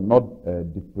is, I will not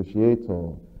depreciate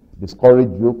or discourage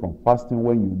you from fasting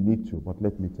when you need to. But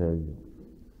let me tell you,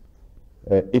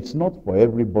 it's not for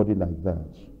everybody like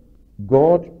that.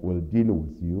 God will deal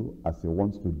with you as he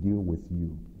wants to deal with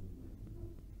you.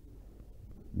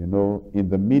 In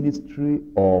the ministry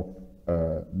of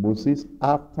Moses,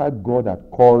 after God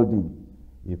had called him,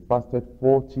 he fasted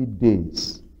 40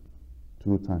 days,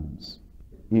 2 times.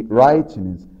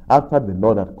 After the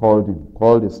Lord had called him,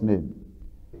 called his name.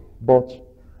 But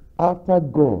after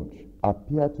God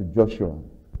appeared to Joshua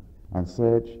and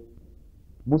said,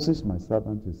 Moses, my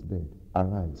servant, is dead.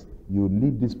 Arise, you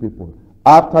lead these people.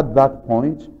 After that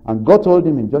point, and God told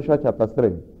him in Joshua chapter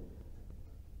 3,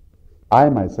 I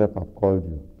myself have called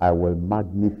you. I will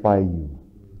magnify you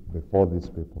before these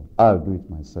people. I'll do it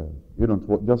myself. You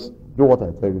don't just do what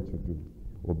I tell you to do.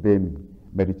 Obey me.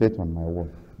 Meditate on my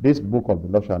word. This book of the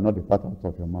law shall not depart out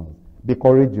of your mouth. Be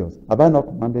courageous. Have I not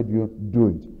commanded you? Do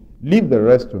it. Leave the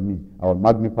rest to me. I will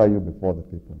magnify you before the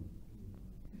people.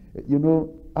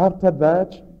 After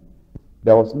that,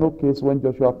 there was no case when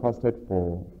Joshua fasted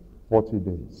for 40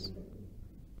 days.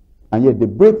 And yet the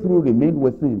breakthrough remained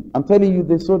with him. I'm telling you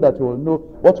this so that you will know,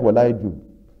 what will I do?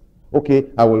 Okay,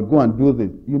 I will go and do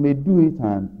this. You may do it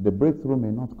and the breakthrough may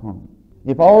not come.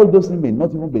 If all those things may not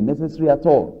even be necessary at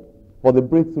all for the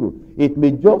breakthrough, it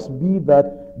may just be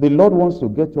that the Lord wants to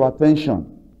get your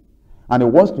attention. And he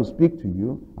wants to speak to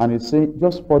you and he's saying,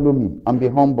 just follow me and be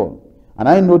humble. And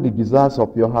I know the desires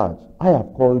of your heart. I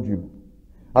have called you.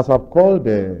 As I've called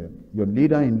your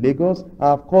leader in Lagos,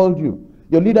 I have called you.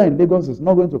 Your leader in Lagos is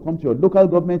not going to come to your local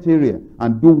government area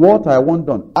and do what I want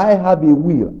done. I have a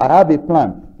will. I have a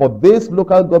plan for this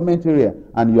local government area,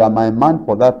 and you are my man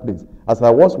for that place. As I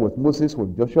was with Moses,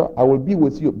 with Joshua, I will be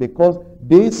with you because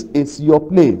this is your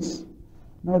place.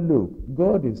 Now look,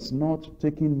 God is not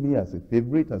taking me as a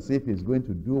favorite, as if he's going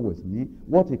to do with me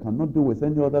what he cannot do with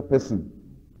any other person.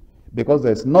 Because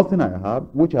there's nothing I have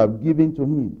which I've given to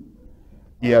him.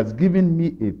 He has given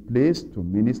me a place to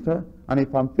minister, and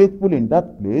if I'm faithful in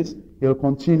that place, he'll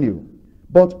continue.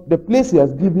 But the place he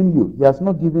has given you, he has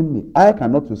not given me. I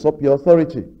cannot usurp your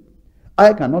authority.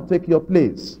 I cannot take your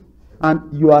place. And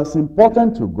you are as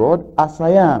important to God as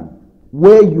I am,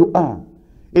 where you are.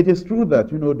 It is true that,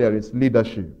 there is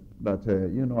leadership, that,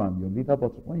 I'm your leader,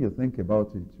 but when you think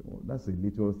about it, that's a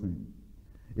little thing.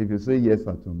 If you say yes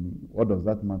sir to me, what does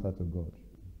that matter to God?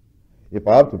 If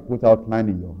I have to put outline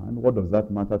in your hand, what does that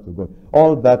matter to God?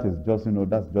 All that is just,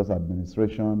 that's just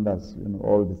administration. That's,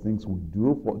 all the things we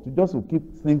do to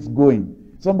keep things going.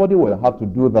 Somebody will have to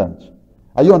do that.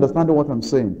 Are you understanding what I'm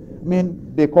saying? I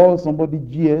mean, they call somebody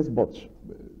GS, but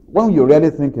when you really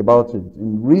think about it,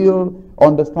 in real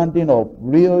understanding of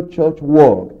real church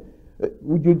work,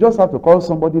 you just have to call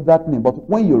somebody that name. But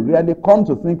when you really come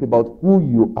to think about who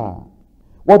you are,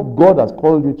 what God has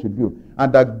called you to do,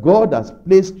 and that God has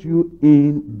placed you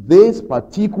in this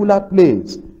particular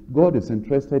place, God is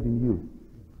interested in you.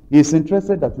 He is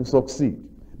interested that you succeed.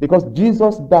 Because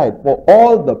Jesus died for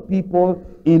all the people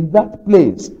in that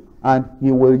place, and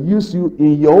he will use you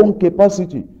in your own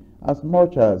capacity as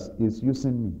much as he's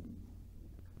using me.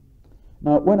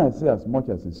 Now, when I say as much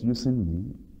as he's using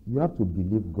me, you have to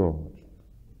believe God.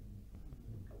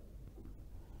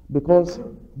 Because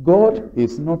God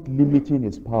is not limiting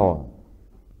his power.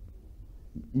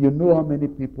 You know how many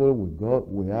people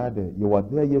you were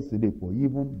there yesterday for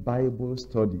even Bible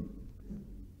study.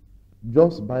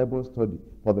 Just Bible study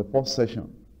for the first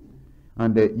session.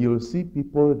 And you'll see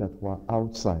people that were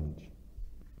outside.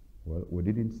 Well, we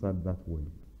didn't start that way.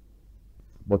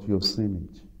 But you've seen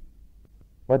it.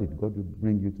 Why did God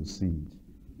bring you to see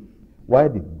it? Why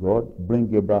did God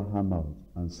bring Abraham out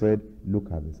and said, look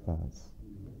at the stars?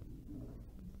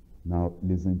 Now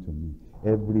listen to me.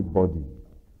 Everybody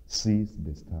sees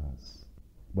the stars,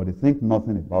 but they think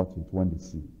nothing about it when they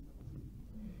see.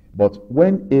 But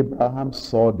when Abraham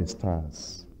saw the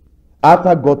stars,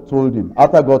 after God told him,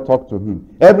 after God talked to him,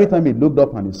 every time he looked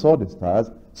up and he saw the stars,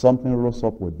 something rose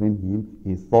up within him.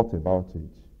 He thought about it.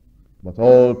 But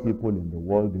all people in the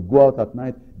world, they go out at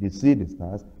night, they see the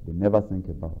stars, they never think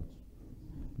about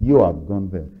it. You have gone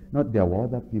there. Not there were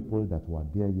other people that were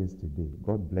there yesterday.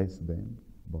 God bless them,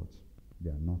 but they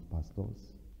are not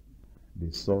pastors. They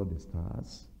saw the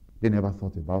stars. They never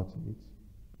thought about it.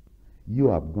 You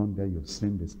have gone there, you've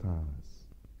seen the stars.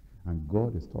 And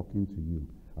God is talking to you.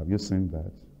 Have you seen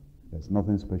that? There's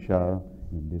nothing special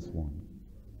in this one.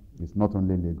 It's not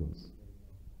only Lagos.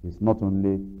 It's not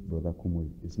only Brother Kumuyi.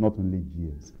 It's not only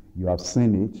GS. You have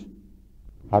seen it.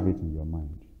 Have it in your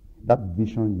mind. That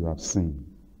vision you have seen,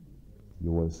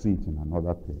 you will see it in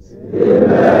another place.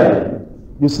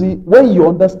 Amen. You see, when you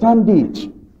understand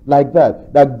it like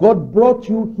that God brought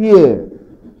you here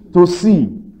to see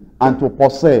and to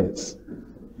possess,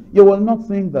 you will not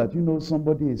think that,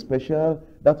 somebody is special,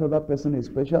 that other person is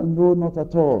special. No, not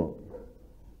at all.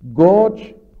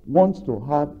 God wants to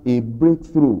have a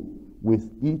breakthrough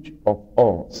with each of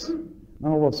us.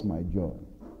 Now, what's my joy?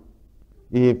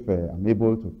 If I'm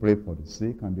able to pray for the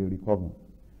sick and they recover,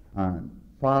 and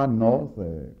far north,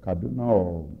 Kaduna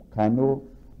or Kano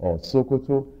or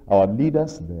Sokoto, our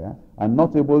leaders there are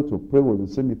not able to pray with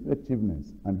the same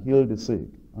effectiveness and heal the sick.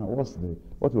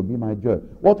 What will be my joy?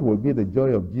 What will be the joy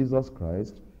of Jesus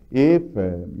Christ if,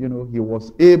 he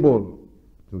was able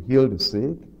to heal the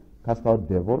sick, cast out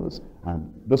devils,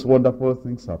 and those wonderful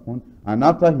things happened, and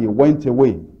after he went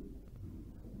away,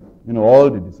 all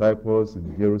the disciples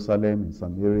in Jerusalem, in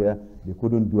Samaria, they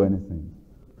couldn't do anything.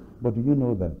 But do you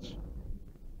know that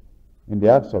in the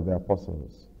Acts of the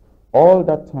Apostles, all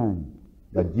that time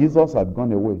that Jesus had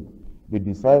gone away, the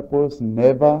disciples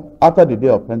never, after the day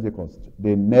of Pentecost,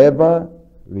 they never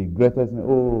regretted saying,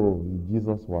 oh, if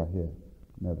Jesus were here.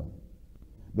 Never.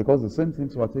 Because the same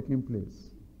things were taking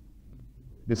place.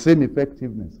 The same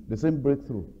effectiveness, the same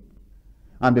breakthrough,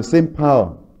 and the same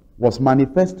power was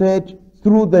manifested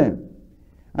through them.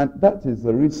 And that is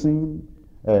the reason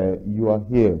you are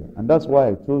here. And that's why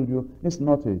I told you, it's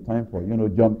not a time for,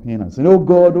 jumping and saying, oh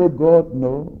God,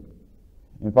 no.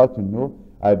 In fact,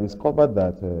 I discovered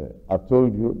that I've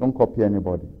told you, don't copy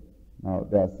anybody. Now,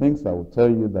 there are things I will tell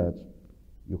you that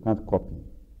you can't copy.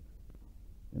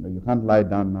 You can't lie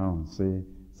down now and say,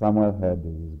 Samuel heard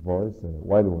his voice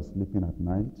while he was sleeping at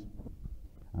night.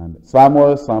 And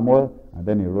Samuel, and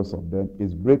then he rose up. Then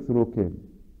his breakthrough came.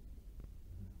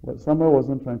 Well, Samuel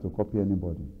wasn't trying to copy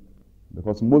anybody,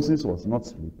 because Moses was not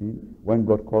sleeping when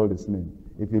God called his name.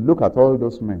 If you look at all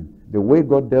those men, the way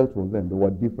God dealt with them, they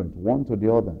were different, one to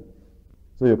the other.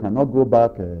 So you cannot go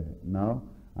back now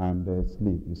and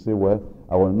sleep. You say, well,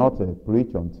 I will not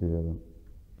preach until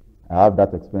I have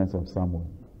that experience of Samuel.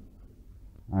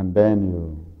 And then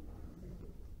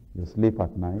you sleep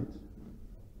at night,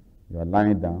 you are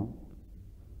lying down,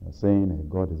 you're saying,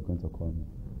 God is going to call me.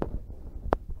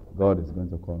 God is going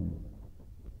to call me.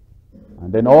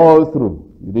 And then all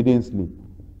through, you didn't sleep.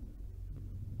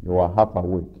 You were half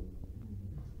awake.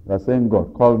 You're saying,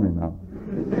 God, call me now.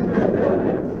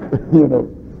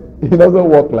 It doesn't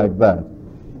work like that.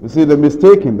 You see, the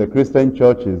mistake in the Christian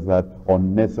church is that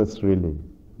unnecessarily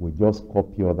we just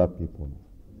copy other people.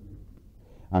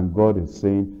 And God is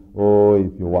saying, oh,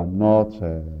 if you are not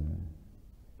a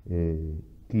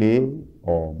clay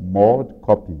or mud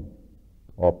copy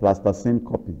or plasticine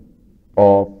copy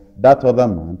of that other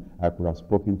man, I could have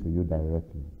spoken to you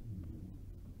directly.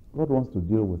 God wants to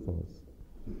deal with us.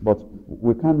 But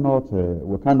we cannot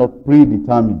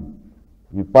predetermine.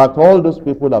 In fact, all those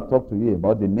people I've talked to you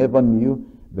about, they never knew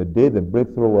the day the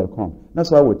breakthrough will come.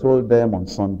 That's why we told them on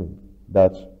Sunday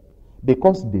that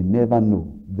because they never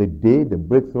know the day the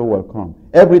breakthrough will come.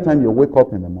 Every time you wake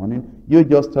up in the morning, you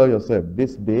just tell yourself,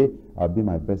 this day I'll be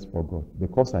my best for God,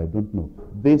 because I don't know.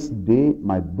 This day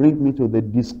might bring me to the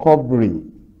discovery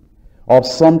of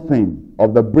something,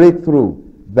 of the breakthrough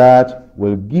that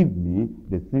will give me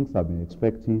the things I've been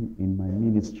expecting in my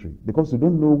ministry. Because you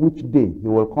don't know which day He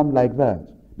will come like that.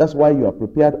 That's why you are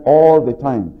prepared all the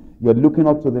time. You're looking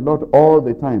up to the Lord all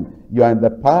the time. You are in the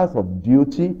path of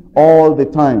duty all the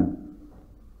time.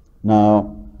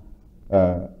 Now,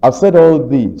 I've said all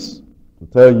this to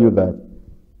tell you that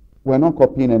we're not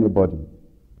copying anybody.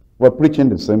 We're preaching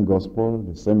the same gospel,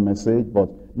 the same message, but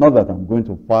not that I'm going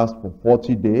to fast for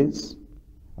 40 days.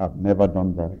 I've never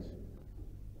done that.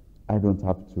 I don't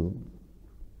have to.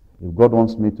 If God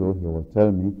wants me to, he will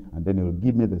tell me, and then he will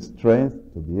give me the strength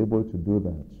to be able to do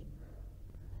that.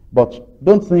 But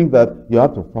don't think that you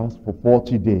have to fast for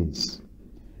 40 days.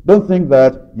 Don't think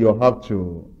that you have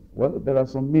to. Well, there are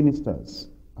some ministers,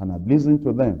 and I've listened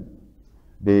to them.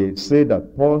 They say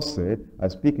that Paul said, I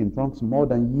speak in tongues more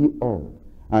than ye all.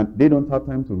 And they don't have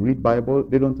time to read Bible.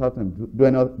 They don't have time to do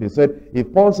anything. They said,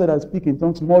 if Paul said, I speak in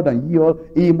tongues more than ye all,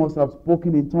 he must have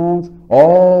spoken in tongues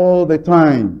all the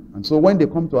time. And so when they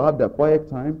come to have their quiet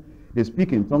time, they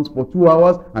speak in tongues for 2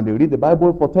 hours and they read the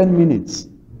Bible for 10 minutes.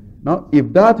 Now,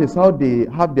 if that is how they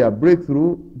have their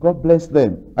breakthrough, God bless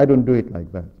them. I don't do it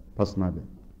like that, personally.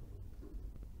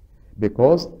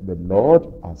 Because the Lord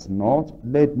has not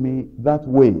led me that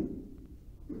way.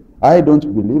 I don't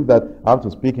believe that I have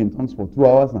to speak in tongues for 2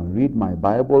 hours and read my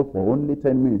Bible for only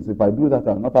 10 minutes. If I do that,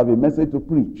 I will not have a message to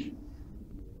preach.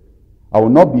 I will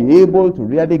not be able to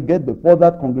really get before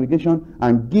that congregation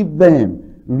and give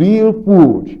them real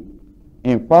food.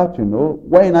 In fact, you know,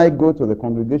 when I go to the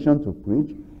congregation to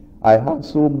preach, I have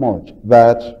so much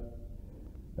that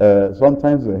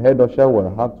sometimes the head usher will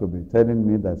have to be telling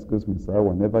me that, excuse me, sir,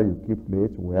 whenever you keep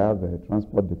late, we have a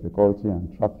transport difficulty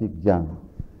and traffic jam.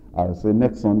 I'll say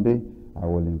next Sunday, I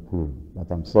will improve, but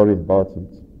I'm sorry about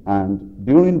it. And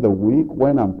during the week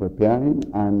when I'm preparing,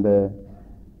 and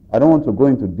I don't want to go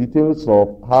into details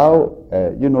of how,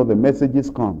 the messages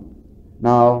come.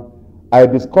 Now, I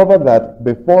discovered that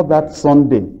before that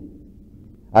Sunday,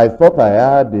 I thought I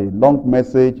had a long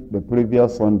message the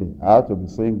previous Sunday. I had to be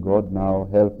saying, God, now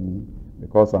help me,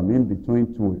 because I'm in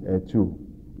between two.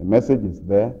 The message is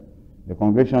there. The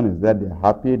congregation is there. They're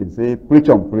happy. They say, preach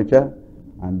on, preacher.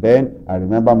 And then I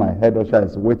remember my head usher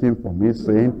is waiting for me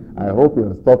saying, I hope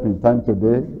you'll stop in time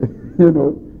today.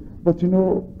 But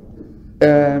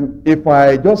if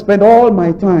I just spend all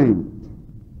my time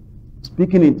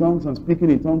speaking in tongues and speaking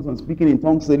in tongues and speaking in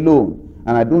tongues alone,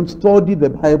 and I don't study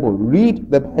the Bible, read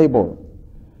the Bible,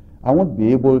 I won't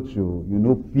be able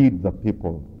to, feed the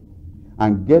people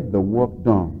and get the work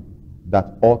done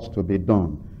that ought to be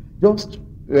done. Just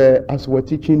as we're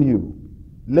teaching you,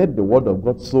 let the word of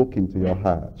God soak into your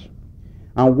heart.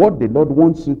 And what the Lord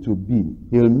wants you to be,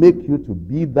 he'll make you to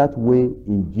be that way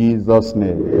in Jesus'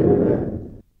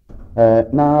 name.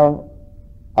 Now,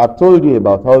 I've told you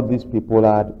about how these people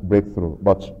had breakthrough.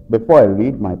 But before I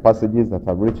read my passages that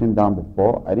I've written down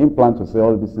before, I didn't plan to say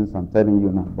all these things I'm telling you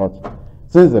now. But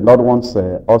since the Lord wants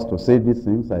us to say these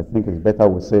things, I think it's better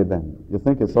we say them. You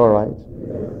think it's all right?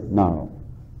 Yes. Now,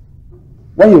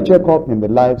 when you check up in the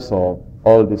lives of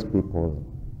all these people,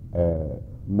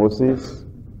 Moses,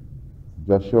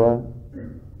 Joshua,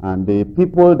 and the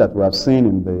people that we have seen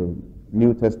in the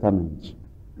New Testament,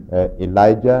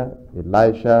 Elijah,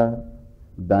 Elisha,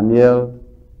 Daniel,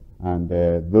 and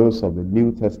those of the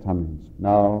New Testament.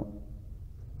 Now,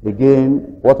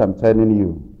 again, what I'm telling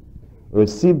you,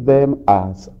 receive them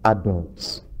as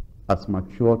adults, as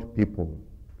matured people.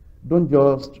 Don't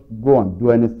just go and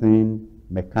do anything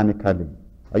mechanically.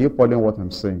 Are you following what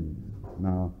I'm saying?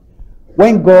 Now,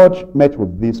 when God met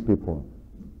with these people,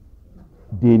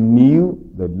 they knew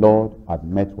the Lord had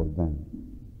met with them.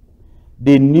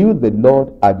 They knew the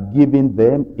Lord had given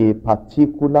them a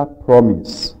particular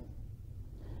promise.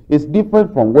 It's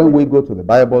different from when we go to the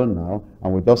Bible now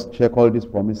and we just check all these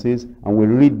promises and we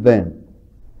read them.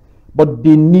 But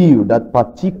they knew that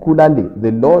particularly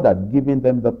the Lord had given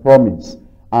them the promise,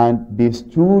 and they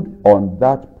stood on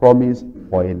that promise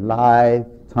for a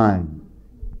lifetime.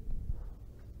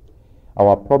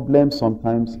 Our problem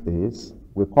sometimes is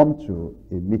we come to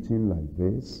a meeting like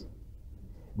this.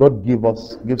 God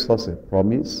gives us a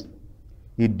promise.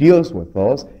 He deals with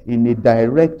us in a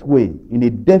direct way, in a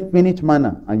definite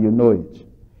manner, and you know it.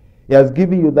 He has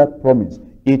given you that promise.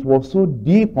 It was so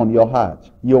deep on your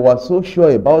heart. You were so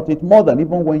sure about it, more than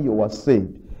even when you were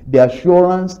saved. The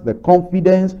assurance, the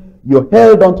confidence, you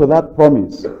held on to that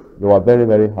promise. You were very,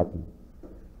 very happy.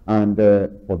 And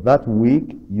for that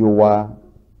week, you were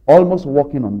almost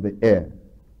walking on the air.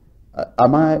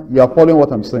 You are following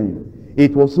what I'm saying?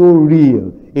 It was so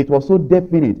real. It was so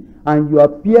definite. And you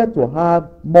appear to have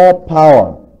more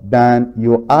power than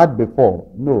you had before.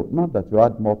 No, not that you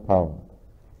had more power.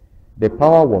 The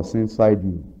power was inside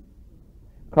you.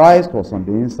 Christ was on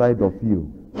the inside of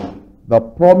you. The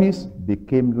promise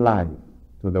became life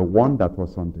to the one that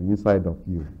was on the inside of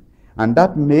you. And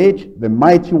that made the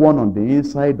mighty one on the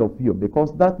inside of you,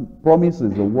 because that promise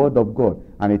is the word of God,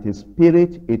 and it is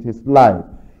spirit, it is life.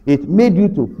 It made you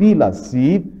to feel as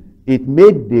if it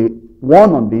made the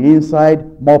one on the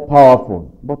inside more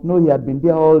powerful. But no, he had been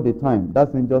there all the time.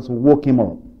 That thing just woke him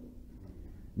up.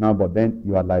 Now, but then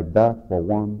you are like that for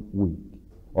 1 week.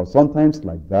 or sometimes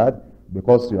like that,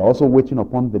 because you're also waiting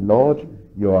upon the Lord,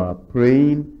 you are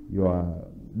praying, you are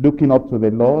looking up to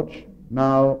the Lord.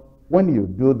 Now, when you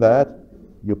do that,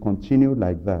 you continue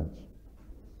like that,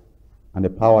 and the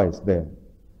power is there.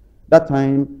 That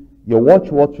time, you watch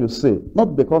what you say,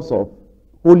 not because of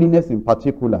holiness in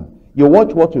particular. You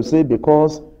watch what you say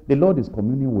because the Lord is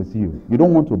communing with you. You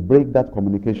don't want to break that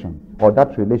communication or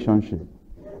that relationship.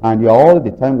 And you're all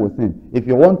the time with Him. If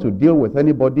you want to deal with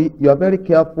anybody, you are very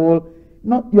careful.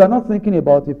 You are not thinking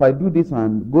about, if I do this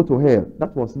and go to hell.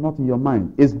 That was not in your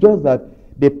mind. It's just that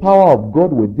the power of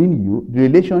God within you, the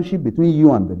relationship between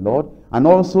you and the Lord, and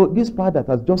also this part that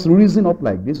has just risen up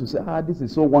like this, you say, this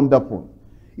is so wonderful.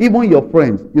 Even your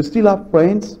friends, you still have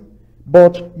friends,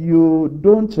 but you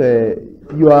don't,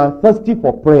 you are thirsty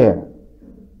for prayer.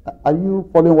 Are you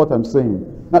following what I'm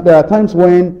saying? Now, there are times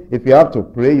when, if you have to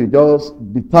pray, you just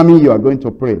determine you are going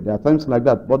to pray. There are times like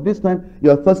that. But this time, you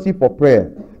are thirsty for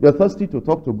prayer. You are thirsty to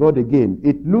talk to God again.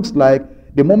 It looks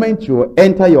like the moment you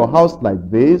enter your house like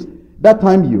this, that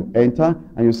time you enter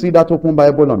and you see that open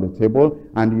Bible on the table,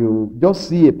 and you just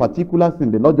see a particular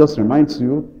thing. The Lord just reminds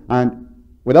you, and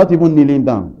without even kneeling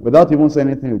down, without even saying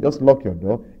anything, you just lock your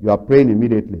door. You are praying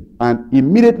immediately. And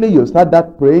immediately you start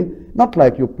that praying, not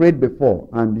like you prayed before.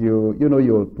 And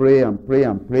you'll pray and pray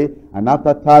and pray. And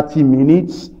after 30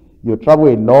 minutes, you travel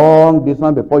a long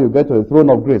distance before you get to the throne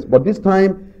of grace. But this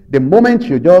time, the moment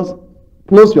you just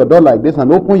close your door like this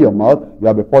and open your mouth, you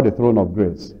are before the throne of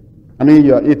grace. I mean,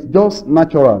 it's just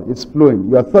natural. It's flowing.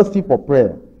 You are thirsty for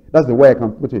prayer. That's the way I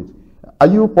can put it. Are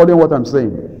you following what I'm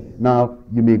saying? Now,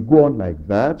 you may go on like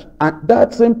that. And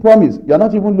that same promise, you're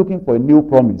not even looking for a new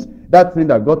promise. That thing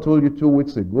that God told you 2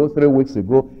 weeks ago, 3 weeks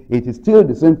ago, it is still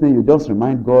the same thing. You just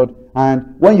remind God.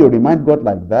 And when you remind God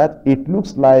like that, it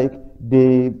looks like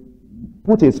they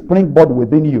put a springboard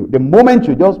within you. The moment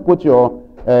you just put your,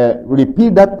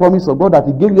 repeat that promise of God that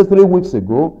He gave you 3 weeks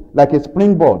ago, like a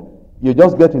springboard, you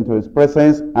just get into His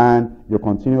presence and you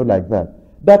continue like that.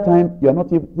 That time, you are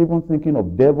not even thinking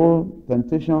of devil,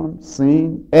 temptation,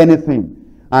 sin, anything.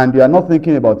 And you are not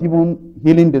thinking about even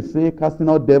healing the sick, casting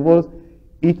out devils.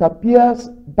 It appears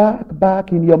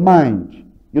back in your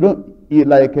mind. You don't,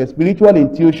 like a spiritual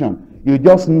intuition. You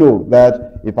just know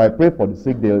that if I pray for the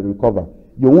sick, they'll recover.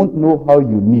 You won't know how you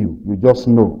knew. You just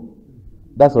know.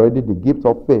 That's already the gift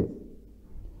of faith.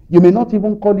 You may not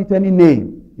even call it any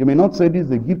name. You may not say this is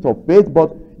the gift of faith,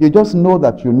 but you just know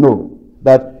that you know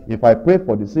that if I pray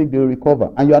for the sick, they will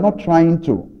recover. And you are not trying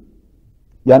to.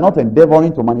 You are not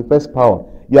endeavoring to manifest power.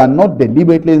 You are not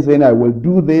deliberately saying, I will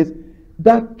do this.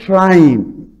 That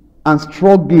trying and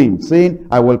struggling, saying,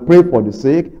 I will pray for the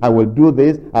sick, I will do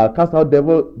this, I'll cast out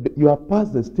devil. You are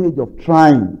past the stage of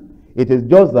trying. It is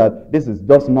just that this is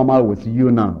just normal with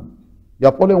you now. You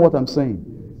are following what I'm saying?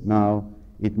 Now,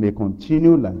 it may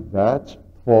continue like that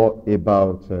for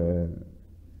about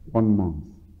 1 month.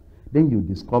 Then you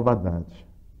discover that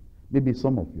maybe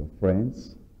some of your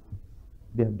friends,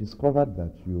 they have discovered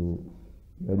that you're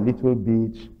a little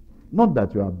bit, not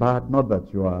that you are bad, not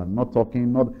that you are not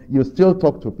talking, you still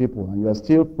talk to people and you are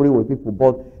still free with people,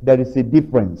 but there is a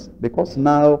difference because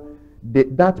now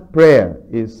that prayer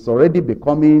is already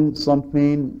becoming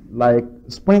something like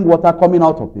spring water coming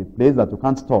out of a place that you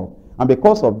can't stop. And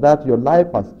because of that, your life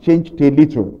has changed a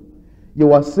little. You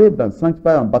were saved and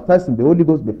sanctified and baptized in the Holy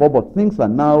Ghost before, but things are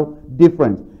now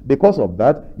different. Because of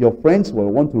that, your friends will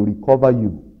want to recover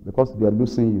you because they are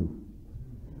losing you.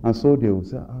 And so they will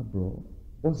say, bro,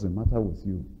 what's the matter with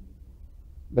you?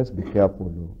 Let's be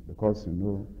careful, though, because,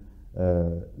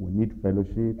 we need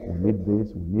fellowship, we need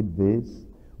this, we need this.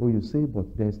 Oh, you say, but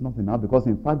there's nothing now, because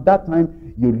in fact, that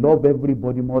time, you love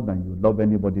everybody more than you love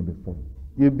anybody before.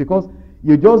 Because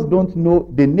you just don't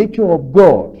know the nature of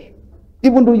God,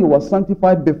 even though you were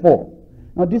sanctified before.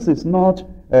 Now, this is not,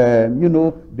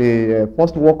 the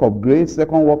first work of grace,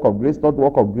 second work of grace, third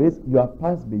work of grace. You are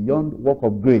passed beyond work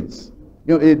of grace.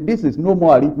 This is no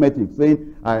more arithmetic,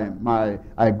 saying,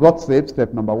 I got saved,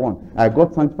 step number 1. I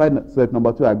got sanctified, step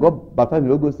number 2. I got baptized in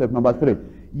the Holy Ghost, step number 3.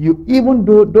 Even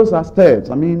though those are steps,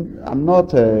 I'm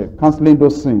not canceling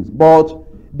those things, but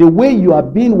the way you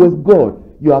have been with God,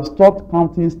 you have stopped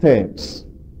counting steps.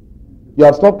 You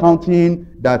have stopped counting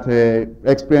that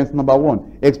experience number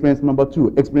 1, experience number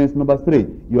 2, experience number 3.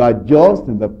 You are just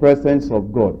in the presence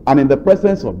of God. And in the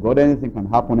presence of God, anything can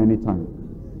happen anytime.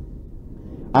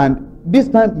 And this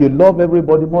time, you love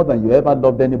everybody more than you ever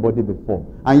loved anybody before.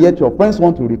 And yet your friends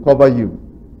want to recover you.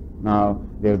 Now,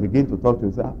 they'll begin to talk to you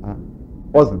and say,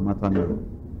 what's the matter now?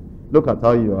 Look at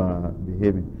how you are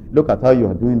behaving. Look at how you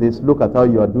are doing this. Look at how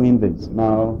you are doing this.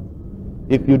 Now,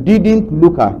 if you didn't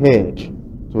look ahead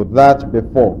to that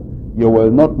before, you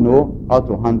will not know how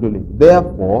to handle it.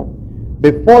 Therefore,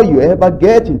 before you ever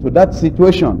get into that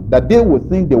situation that they will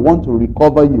think they want to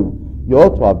recover you, you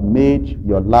ought to have made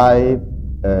your life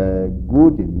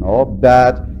good enough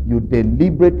that you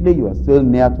deliberately, you are still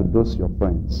near to those your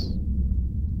friends.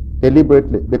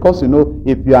 Deliberately. Because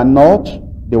if you are not,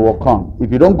 they will come.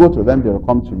 If you don't go to them, they will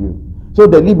come to you. So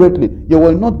deliberately, you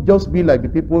will not just be like the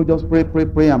people who just pray,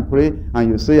 and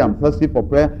you say, I'm thirsty for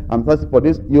prayer, I'm thirsty for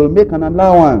this. You will make an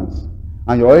allowance.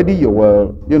 And you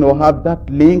will, have that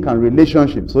link and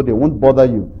relationship, so they won't bother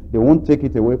you. They won't take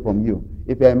it away from you.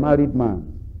 If you're a married man,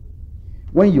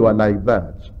 when you are like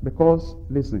that, because,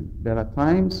 listen, there are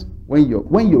times when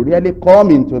you really come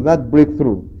into that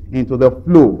breakthrough, into the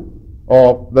flow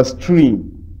of the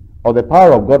stream of the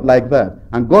power of God like that,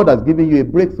 and God has given you a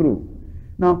breakthrough.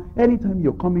 Now, anytime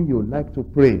you're coming, you like to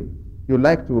pray. You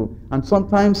like to, and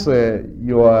sometimes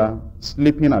you are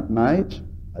sleeping at night.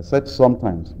 I said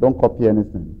sometimes, don't copy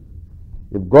anything.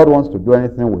 If God wants to do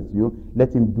anything with you,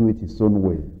 let him do it his own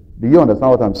way. Do you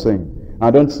understand what I'm saying? I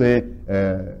don't say,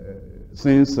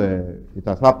 since it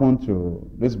has happened to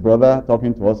this brother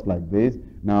talking to us like this,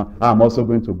 now I'm also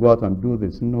going to go out and do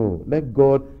this. No, let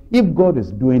God, if God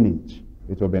is doing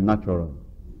it, it will be natural.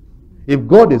 If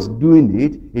God is doing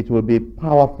it, it will be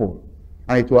powerful.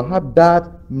 And it will have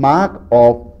that mark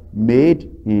of made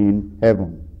in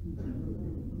heaven.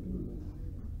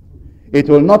 It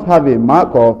will not have a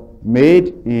mark of made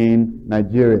in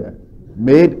Nigeria,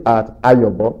 made at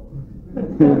Ayobo.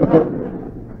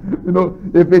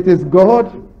 If it is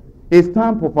God, a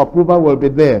stamp of approval will be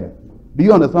there. Do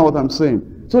you understand what I'm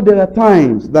saying? So there are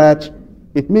times that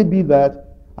it may be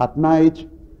that at night,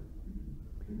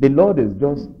 the Lord is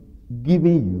just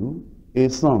giving you a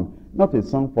song, not a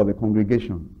song for the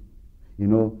congregation.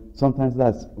 Sometimes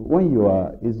that's when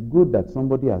it's good that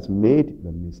somebody has made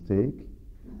the mistake,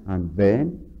 and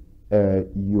then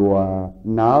you are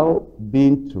now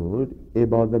being told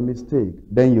about the mistake.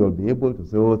 Then you'll be able to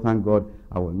say, oh, thank God,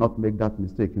 I will not make that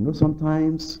mistake.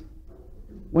 Sometimes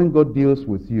when God deals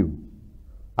with you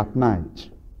at night,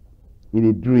 in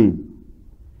a dream,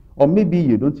 or maybe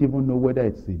you don't even know whether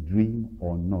it's a dream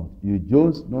or not. You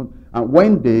just don't. And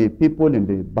when the people in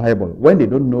the Bible, when they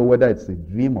don't know whether it's a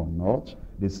dream or not,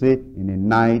 they say in a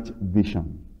night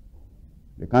vision.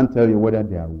 They can't tell you whether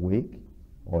they are awake,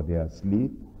 or they are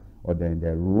asleep, or they're in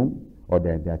their room, or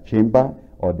they're in their chamber,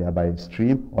 or they're by a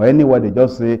stream, or anywhere. They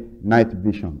just say night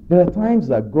vision. There are times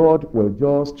that God will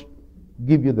just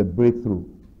give you the breakthrough,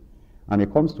 and he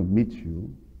comes to meet you.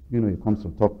 He comes to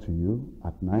talk to you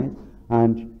at night,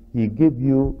 and he gave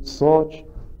you such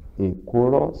a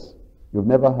chorus, you've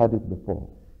never heard it before,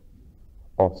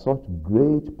 of such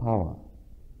great power.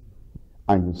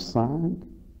 And you sang,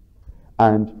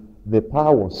 and the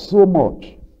power was so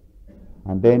much.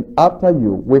 And then after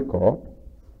you wake up,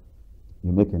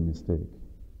 you make a mistake.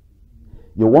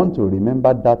 You want to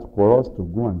remember that chorus to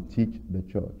go and teach the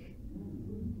church.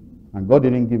 And God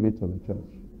didn't give it to the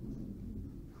church.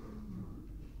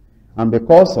 And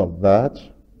because of that,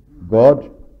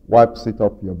 God wipes it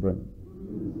off your brain.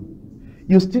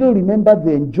 You still remember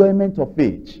the enjoyment of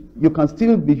it. You can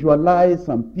still visualize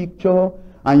and picture,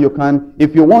 and you can,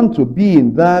 if you want to be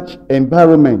in that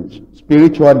environment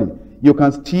spiritually, you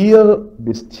can still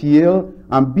be still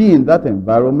and be in that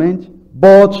environment,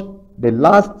 but the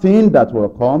last thing that will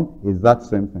come is that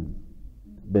same thing.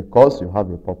 Because you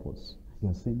have a purpose.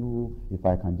 You're saying, oh, if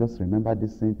I can just remember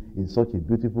this thing, it's such a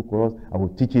beautiful chorus, I will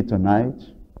teach it tonight.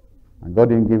 And God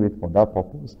didn't give it for that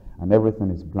purpose, and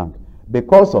everything is blank.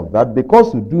 Because of that,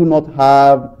 because you do not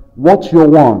have what you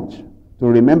want to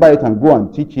remember it and go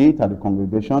and teach it at the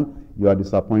congregation, you are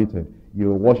disappointed.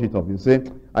 You wash it off. You say,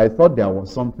 I thought there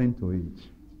was something to it.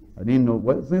 I didn't know.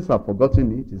 Well, since I've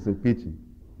forgotten it, it's a pity.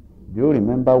 Do you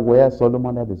remember where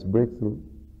Solomon had his breakthrough?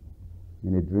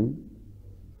 In a dream.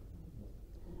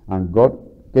 And God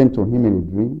came to him in a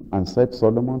dream and said,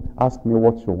 Solomon, ask me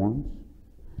what you want.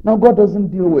 Now God didn't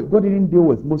deal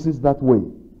with Moses that way.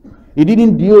 He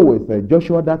didn't deal with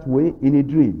Joshua that way in a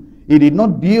dream. He did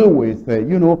not deal with,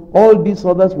 all these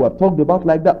others who are talked about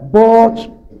like that. But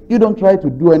you don't try to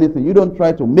do anything. You don't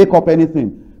try to make up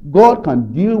anything. God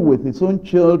can deal with his own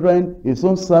children, his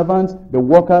own servants, the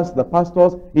workers, the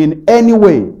pastors, in any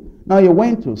way. Now he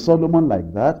went to Solomon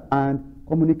like that and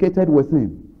communicated with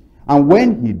him. And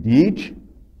when he did,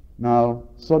 now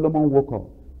Solomon woke up.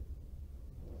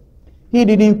 He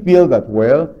didn't feel that,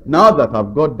 well, now that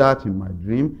I've got that in my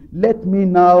dream, let me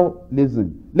now,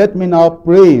 listen, let me now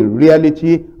pray in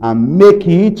reality and make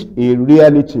it a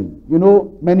reality.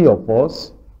 Many of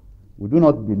us, we do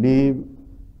not believe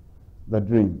the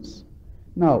dreams.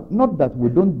 Now, not that we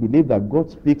don't believe that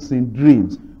God speaks in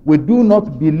dreams. We do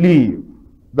not believe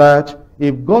that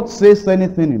if God says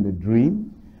anything in the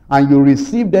dream, and you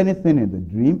received anything in the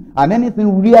dream, and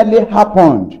anything really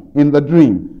happened in the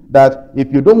dream, that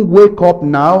if you don't wake up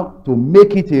now to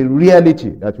make it a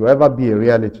reality, that will ever be a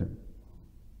reality.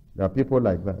 There are people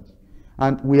like that.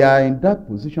 And we are in that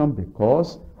position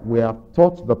because we have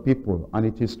taught the people, and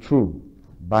it is true,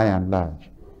 by and large,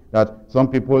 that some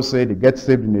people say they get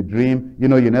saved in a dream. You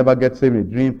know, you never get saved in a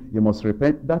dream. You must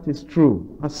repent. That is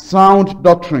true. A sound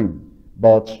doctrine.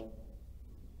 But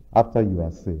after you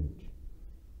are saved,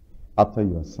 after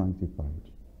you are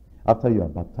sanctified, after you are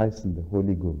baptized in the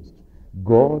Holy Ghost,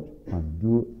 God can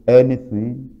do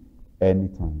anything,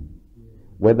 anytime,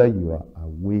 whether you are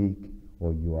awake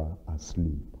or you are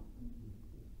asleep.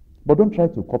 But don't try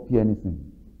to copy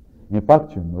anything. In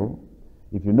fact, you know,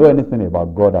 if you know anything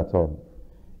about God at all,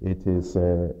 it is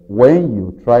when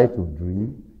you try to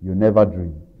dream, you never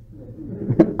dream.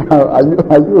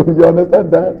 You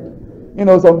understand that? You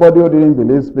know, somebody who didn't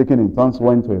believe speaking in tongues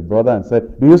went to a brother and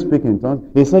said, do you speak in tongues?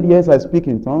 He said, yes, I speak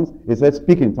in tongues. He said,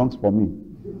 speak in tongues for me.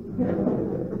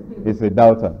 He's a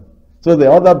doubter. So the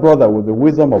other brother, with the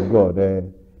wisdom of God,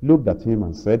 looked at him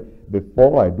and said,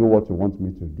 before I do what you want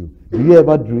me to do you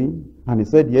ever dream? And he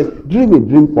said, yes. Dream a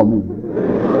dream for me.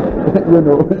 You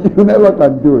know, you never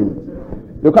can do it.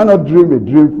 You cannot dream a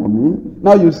dream for me.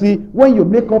 Now you see, when you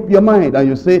make up your mind and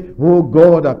you say, oh,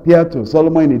 God appeared to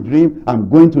Solomon in a dream, I'm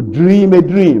going to dream a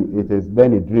dream. It is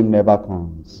then a dream never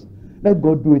comes. Let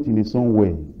God do it in his own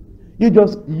way. You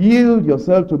just yield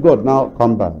yourself to God. Now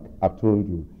come back. I've told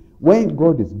you. When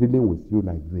God is dealing with you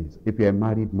like this, if you're a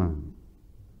married man,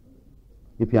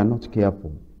 if you are not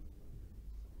careful,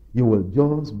 you will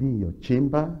just be in your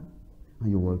chamber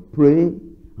and you will pray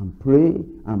and pray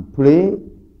and pray.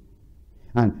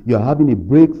 And you're having a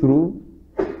breakthrough.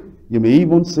 You may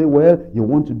even say, well, you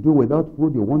want to do without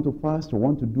food, you want to fast, you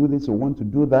want to do this, you want to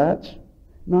do that.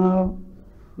 Now,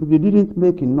 if you didn't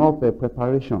make enough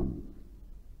preparation,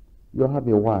 you have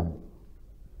a wife.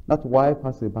 That wife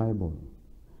has a Bible.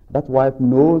 That wife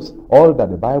knows all that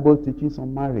the Bible teaches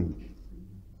on marriage.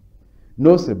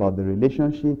 Knows about the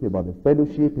relationship, about the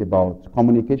fellowship, about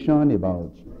communication,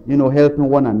 about, helping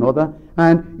one another.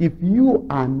 And if you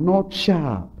are not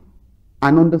sharp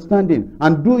and understanding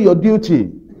and do your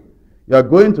duty, you are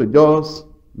going to just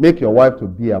make your wife to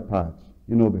be apart,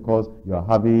 because you are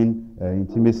having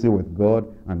intimacy with God,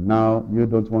 and now you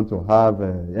don't want to have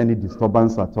any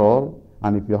disturbance at all.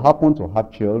 And if you happen to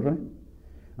have children,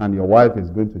 and your wife is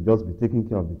going to just be taking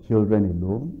care of the children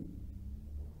alone,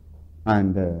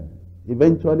 and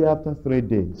eventually after 3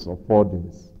 days or 4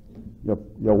 days,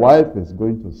 your wife is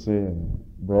going to say,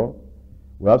 bro,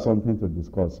 we have something to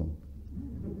discuss on.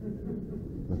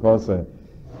 Because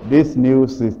this new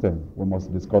system, we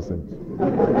must discuss it.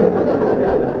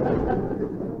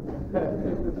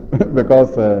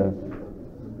 Because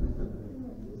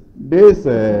this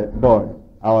boy,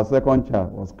 our second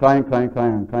child, was crying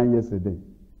yesterday.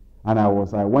 And I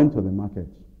went to the market.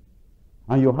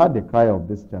 And you heard the cry of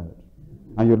this child.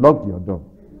 And you locked your door.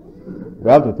 We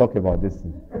have to talk about this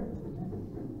thing.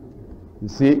 You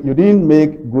see, you didn't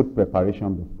make good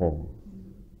preparation before.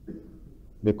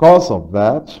 Because of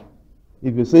that,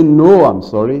 if you say, no, I'm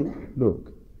sorry,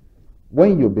 look,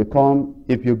 when you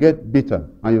if you get bitter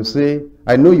and you say,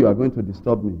 I know you are going to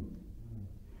disturb me.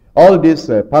 All these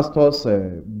pastors'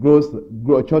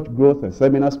 church growth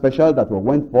seminar special that we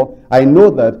went for, I know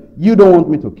that you don't want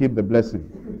me to keep the blessing.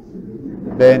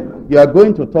 Then you are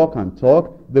going to talk and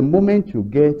talk. The moment you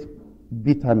get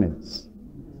bitterness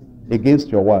against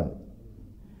your wife,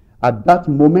 at that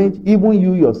moment, even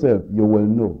you yourself, you will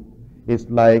know. It's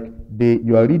like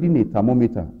you are reading a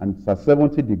thermometer and it's at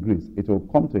 70 degrees. It will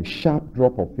come to a sharp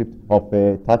drop of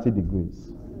 30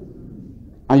 degrees.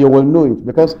 And you will know it,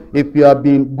 because if you have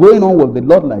been going on with the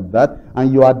Lord like that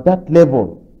and you are at that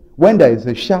level, when there is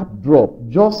a sharp drop,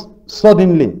 just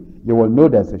suddenly you will know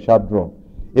there's a sharp drop.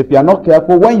 If you are not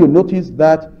careful, when you notice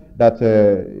that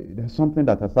there's something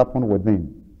that has happened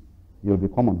within, you'll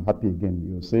become unhappy again.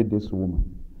 You'll say, this woman,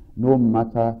 no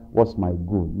matter what's my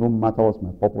goal, no matter what's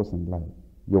my purpose in life,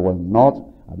 you will not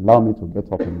allow me to get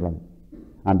up in life.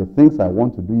 And the things I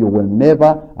want to do, you will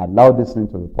never allow this thing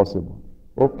to be possible.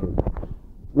 Okay.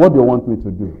 What do you want me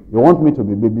to do? You want me to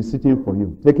be babysitting for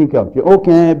you, taking care of you.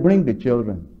 Okay, bring the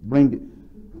children.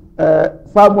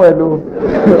 Samuel,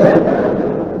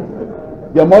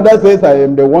 your mother says I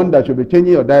am the one that should be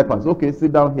changing your diapers. Okay,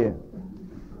 sit down here.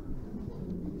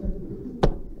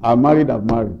 I'm married.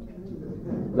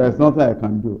 There's nothing I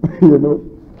can do.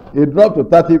 It dropped to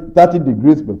 30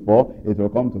 degrees before, it will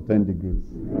come to 10 degrees.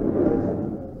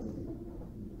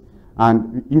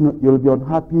 And you'll be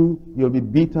unhappy, you'll be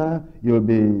bitter, you'll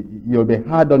be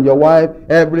hard on your wife,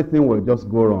 everything will just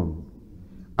go wrong.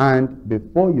 And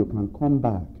before you can come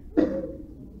back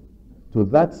to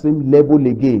that same level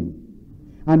again,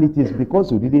 and it is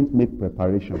because you didn't make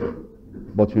preparation.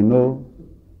 But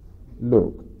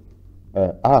look,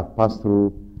 I have passed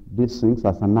through these things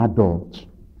as an adult.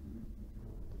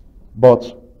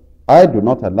 But I do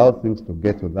not allow things to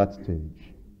get to that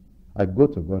stage. I go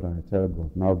to God and I tell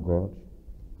God, now God,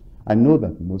 I know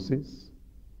that Moses,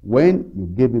 when you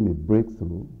gave him a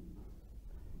breakthrough,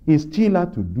 he still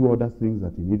had to do other things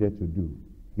that he needed to do.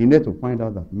 He needed to find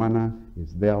out that manna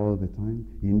is there all the time.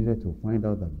 He needed to find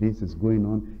out that this is going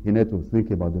on. He needed to think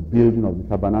about the building of the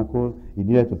tabernacle. He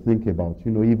needed to think about,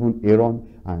 even Aaron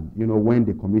and, when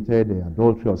they committed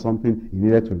adultery or something, he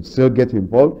needed to still get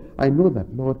involved. I know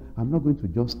that, Lord, I'm not going to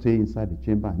just stay inside the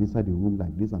chamber and inside the room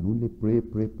like this and only pray,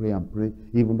 pray, pray, and pray.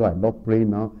 Even though I love praying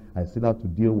now, I still have to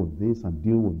deal with this and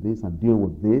deal with this and deal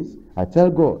with this. I tell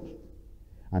God.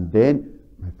 And then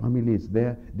my family is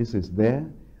there. This is there.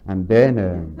 And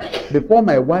then before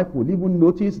my wife will even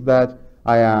notice that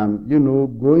I am,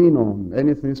 going on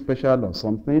anything special or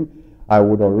something, I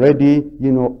would already,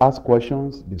 ask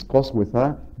questions, discuss with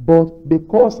her. But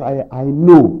because I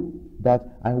know that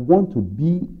I want to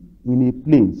be in a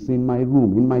place, in my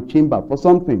room, in my chamber for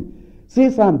something,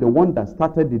 since I'm the one that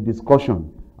started the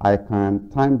discussion, I can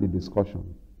time the discussion.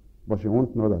 But she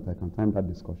won't know that I can time that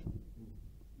discussion.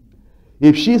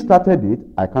 If she started it,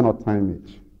 I cannot time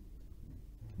it.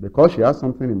 Because she has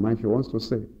something in mind she wants to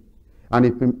say. And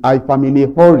if I'm in a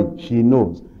hurry, she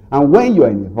knows. And when you are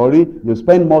in a hurry, you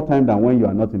spend more time than when you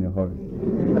are not in a hurry.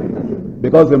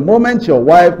 Because the moment your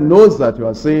wife knows that you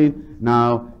are saying,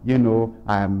 now,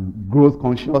 I'm growth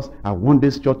conscious, I want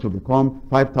this church to become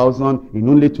 5,000 in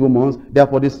only 2 months,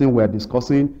 therefore this thing we are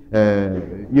discussing,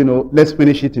 let's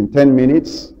finish it in 10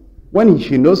 minutes. When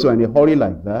she knows you are in a hurry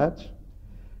like that,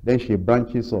 then she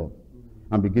branches off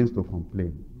and begins to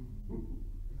complain.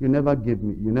 You never gave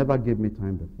me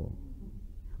time before.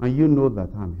 And you know that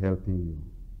I'm helping you.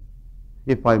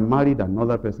 If I married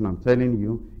another person, I'm telling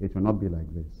you, it will not be like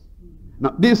this.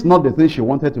 Now, this is not the thing she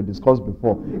wanted to discuss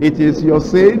before. It is your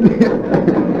saying,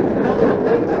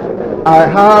 I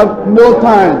have no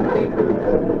time.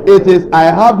 It is, I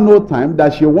have no time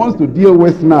that she wants to deal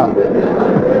with now.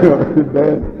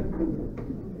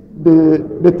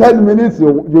 The 10 minutes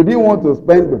you didn't want to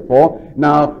spend before,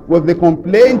 now with the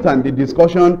complaint and the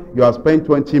discussion, you have spent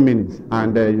 20 minutes.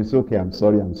 And you say, okay, I'm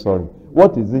sorry.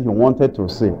 What is it you wanted to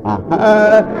say? You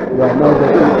are not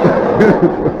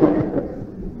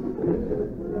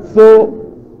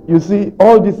So, you see,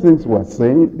 all these things we're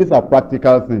saying, these are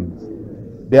practical things.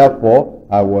 Therefore,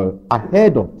 I will,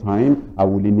 ahead of time, I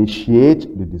will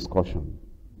initiate the discussion.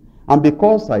 And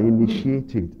because I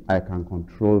initiate it, I can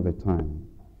control the time.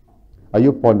 Are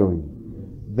you following?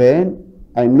 Then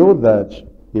I know that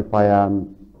if I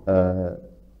am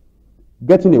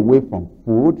getting away from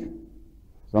food,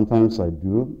 sometimes I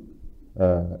do,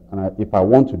 and if I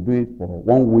want to do it for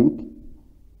 1 week,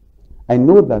 I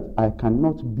know that I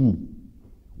cannot be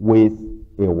with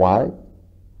a wife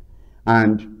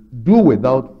and do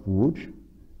without food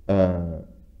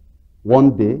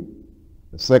 1 day,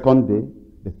 the second day,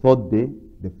 the third day,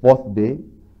 the fourth day,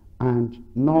 and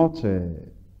not...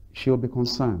 she'll be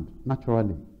concerned,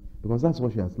 naturally, because that's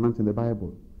what she has learned in the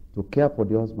Bible, to care for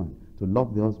the husband, to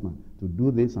love the husband, to do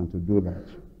this and to do that.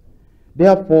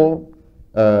 Therefore,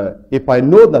 if I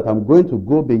know that I'm going to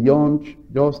go beyond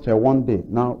just 1 day,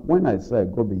 now, when I say I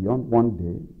go beyond 1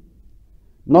 day,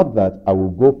 not that I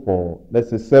will go for, let's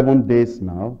say, 7 days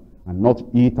now, and not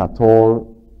eat at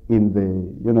all in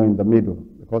in the middle,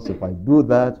 because if I do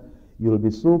that, you'll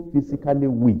be so physically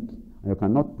weak, and you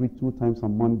cannot preach 2 times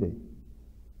on Monday.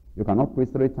 You cannot pray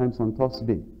 3 times on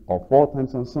Thursday or 4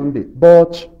 times on Sunday.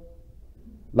 But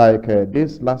like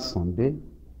this last Sunday,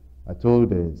 I told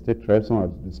the state treasurer, I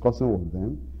was discussing with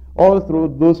them, all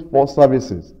through those 4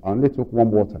 services, I only took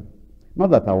 1 water.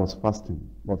 Not that I was fasting,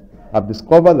 but I've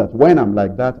discovered that when I'm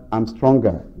like that, I'm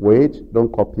stronger. Wait,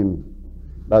 don't copy me.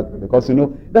 Because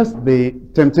that's the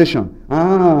temptation.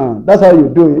 That's how you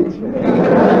do it.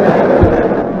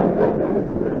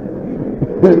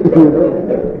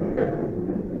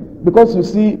 Because you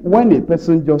see, when a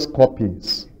person just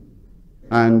copies,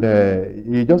 and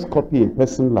you just copy a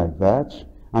person like that,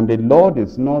 and the Lord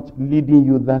is not leading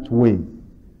you that way,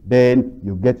 then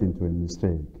you get into a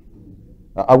mistake.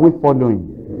 Are we following?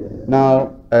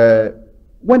 Now,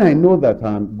 when I know that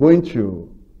I'm going to,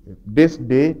 this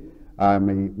day, I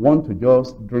may want to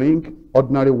just drink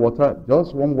ordinary water,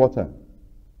 just 1 water.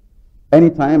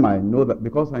 Anytime I know that,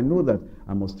 because I know that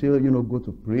I must still, go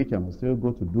to preach, I must still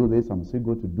go to do this, I must still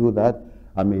go to do that.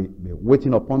 I may be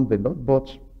waiting upon the Lord,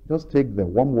 but just take the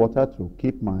warm water to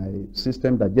keep my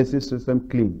digestive system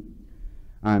clean.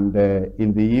 And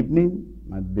in the evening,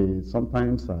 might be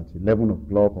sometimes at 11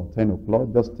 o'clock or 10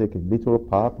 o'clock, just take a little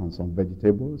pap and some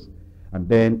vegetables. And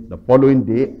then the following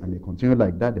day, I may continue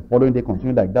like that. The following day,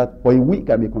 continue like that. For a week,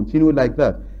 I may continue like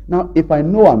that. Now, if I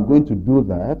know I'm going to do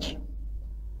that,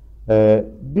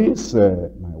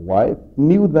 my wife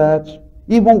knew that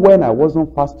even when I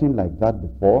wasn't fasting like that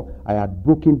before, I had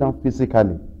broken down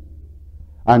physically.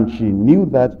 And she knew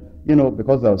that,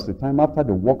 because there was a time after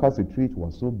the workers' retreat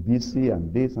was so busy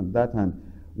and this and that. And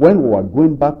when we were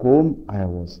going back home,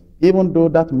 even though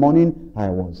that morning I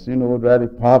was, very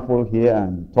powerful here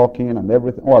and talking and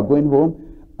everything, we were going home,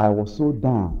 I was so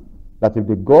down that if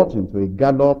they got into a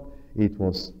gallop, it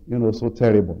was, so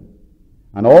terrible.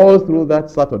 And all through that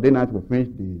Saturday night, we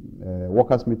finished the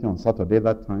workers' meeting on Saturday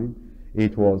that time.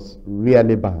 It was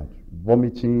really bad,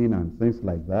 vomiting and things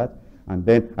like that. And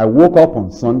then I woke up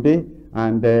on Sunday,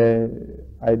 and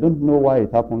I don't know why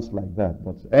it happens like that,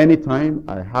 but anytime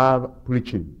I have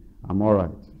preaching, I'm all right.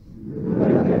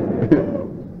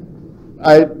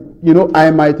 I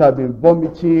might have been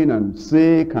vomiting and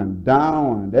sick and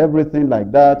down and everything like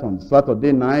that on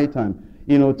Saturday night, and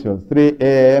till 3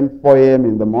 a.m., 4 a.m.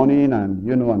 in the morning, and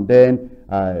and then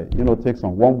take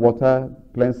some warm water,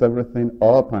 cleanse everything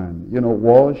up, and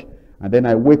wash. And then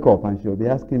I wake up and she'll be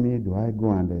asking me, do I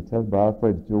go and tell Brother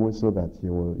Fred so that he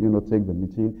will, take the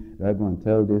meeting? Do I go and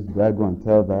tell this? Do I go and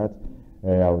tell that?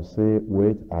 I will say,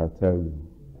 wait, I'll tell you.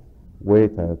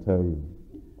 Wait, I'll tell you.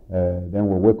 Then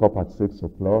we'll wake up at 6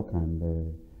 o'clock, and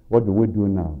what do we do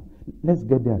now? Let's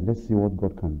get there. Let's see what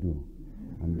God can do.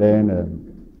 And then,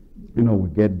 we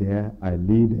get there. I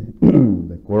lead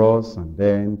the chorus, and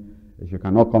then she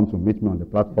cannot come to meet me on the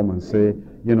platform and say,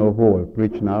 who will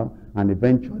preach now? And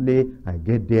eventually, I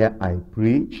get there, I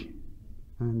preach.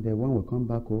 And when we come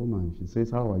back home, and she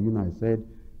says, how are you now? I said,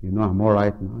 I'm all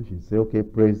right now. She said, okay,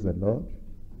 praise the Lord.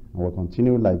 And we'll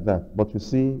continue like that. But you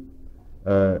see,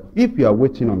 if you are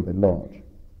waiting on the Lord,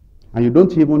 and you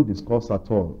don't even discuss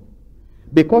at all,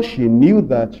 because she knew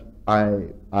that I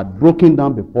had broken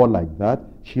down before like that,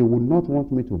 she would not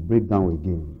want me to break down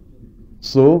again.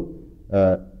 So,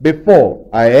 before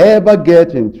I ever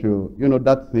get into,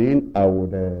 that thing, I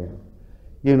would,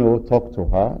 talk to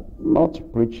her, not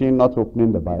preaching, not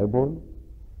opening the Bible.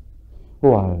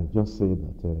 Oh, I'll just say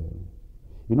that,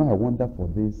 I wonder for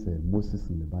this Moses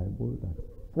in the Bible, that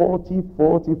 40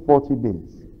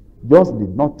 days, just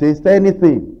did not taste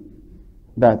anything.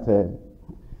 That, and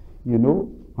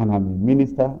I'm a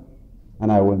minister,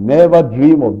 and I will never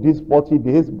dream of these 40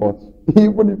 days, but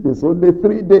even if it's only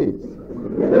 3 days.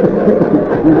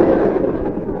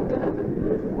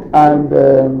 And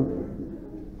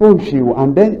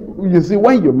and then you see,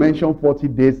 when you mention 40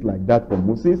 days like that for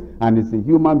Moses, and it's a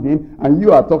human being, and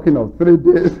you are talking of 3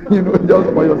 days, just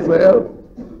for yourself,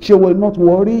 she will not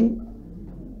worry.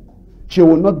 She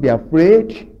will not be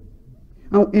afraid.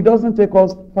 And it doesn't take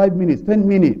us 5 minutes, 10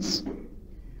 minutes.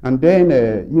 And then,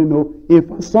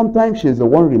 if sometimes she's the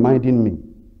one reminding me,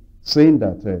 saying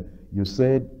that you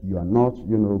said you are not,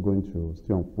 going to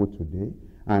stay on foot today.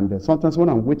 And sometimes when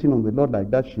I'm waiting on the Lord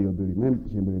like that, she'll be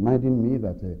reminding me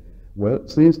that, well,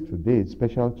 since today is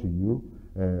special to you,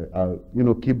 I'll,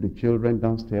 keep the children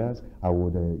downstairs. I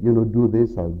would, do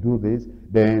this, I'll do this.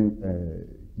 Then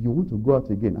you want to go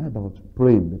out again. How about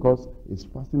praying? Because it's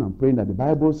fasting and praying that the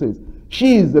Bible says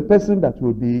she is the person that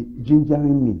will be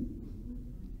gingering me,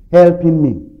 helping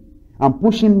me, and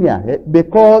pushing me ahead,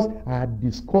 because I had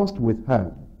discussed with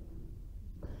her.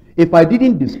 If I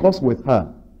didn't discuss with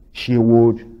her, she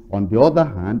would, on the other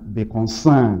hand, be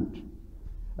concerned.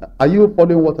 Are you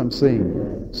following what I'm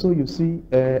saying? So you see,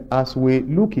 as we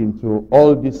look into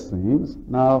all these things,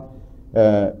 now,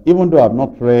 even though I've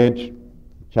not read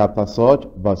chapter such,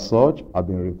 verse such, I've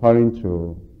been referring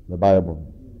to the Bible.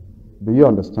 Do you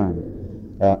understand?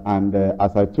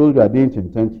 As I told you, I didn't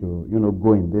intend to,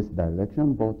 go in this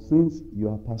direction, but since you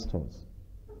are pastors,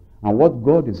 and what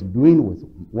God is doing with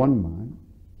one man,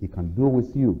 He can do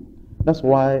with you. That's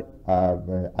why I've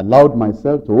allowed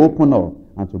myself to open up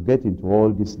and to get into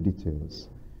all these details.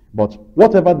 But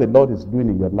whatever the Lord is doing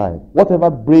in your life, whatever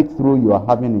breakthrough you are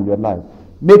having in your life,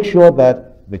 make sure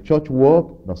that the church work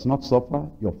does not suffer,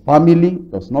 your family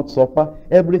does not suffer,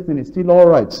 everything is still all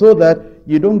right, so that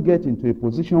you don't get into a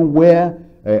position where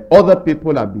other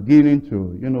people are beginning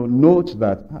to, note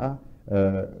that,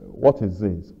 what is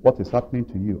this? What is happening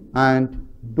to you? And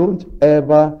don't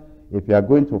ever, if you are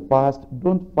going to fast,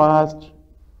 don't fast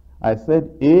I said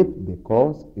if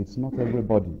because it's not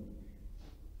everybody.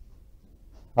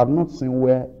 I've not seen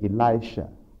where Elisha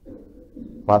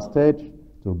fasted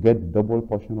to get the double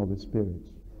portion of the Spirit.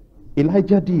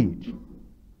 Elijah did.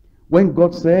 When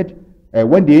God said,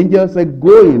 when the angel said,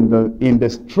 go in the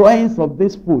strength of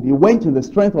this food, he went in the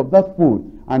strength of that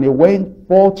food, and he went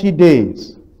 40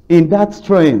 days in that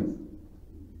strength.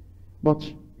 But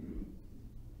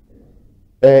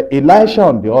Elisha,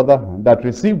 on the other hand, that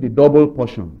received the double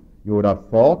portion, you would have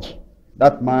thought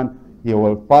that man, he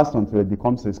will fast until he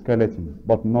becomes a skeleton.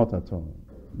 But not at all.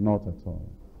 Not at all.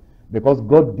 Because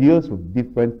God deals with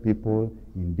different people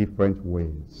in different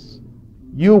ways.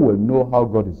 You will know how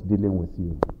God is dealing with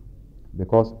you.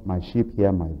 Because my sheep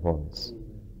hear my voice,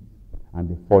 and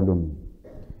they follow me.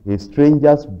 A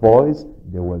stranger's voice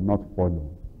they will not follow.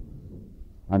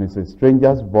 And it's a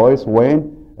stranger's voice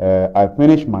when I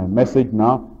finish my message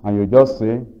now, and you just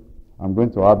say, I'm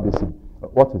going to have this.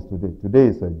 What is today? Today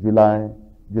is July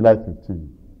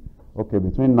 15. Okay,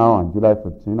 between now and July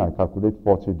 15, I calculate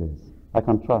 40 days. I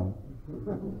can try.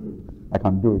 I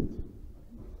can do it.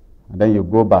 And then you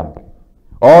go back.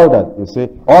 All that you say,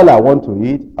 all I want to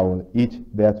eat, I will eat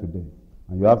there today.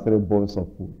 And you have 3 bowls of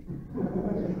food.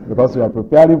 Because you are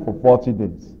preparing for 40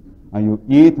 days. And you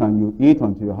eat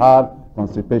until you have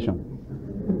constipation.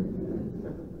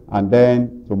 And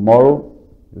then tomorrow,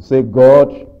 you say,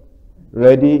 God,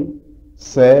 ready,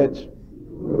 set.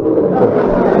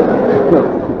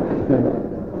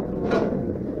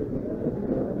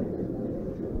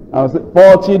 I will say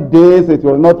 40 days it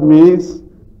will not miss.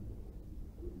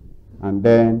 And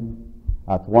then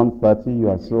at 1:30 you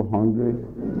are so hungry.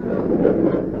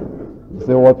 You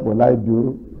say, what will I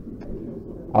do?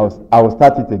 I will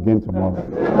start it again tomorrow.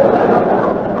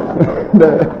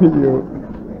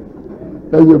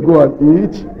 Then you go and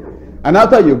eat. And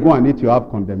after you go and eat, you have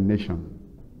condemnation.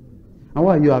 And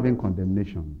why are you having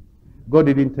condemnation? God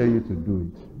didn't tell you to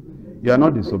do it. You are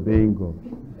not disobeying God.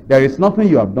 There is nothing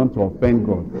you have done to offend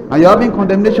God. And you are having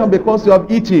condemnation because you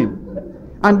have eaten.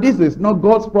 And this is not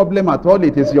God's problem at all.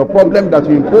 It is your problem that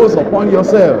you impose upon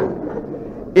yourself.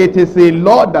 It is a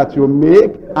law that you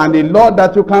make and a law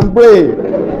that you can break.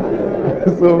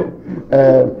 So,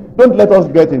 don't let us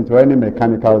get into any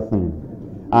mechanical thing.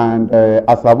 And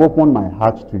as I've opened my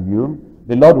heart to you,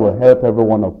 the Lord will help every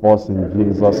one of us in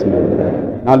Jesus'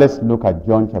 name. Now let's look at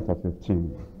John chapter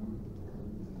 15.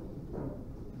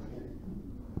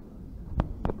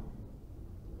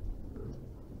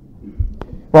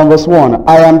 From verse 1,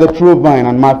 I am the true vine,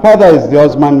 and my Father is the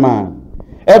husbandman.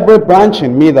 Every branch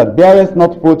in me that beareth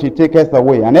not fruit, he taketh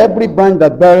away. And every branch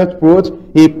that beareth fruit,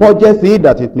 he purgeth it,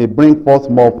 that it may bring forth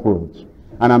more fruit.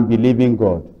 And I'm believing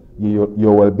God, you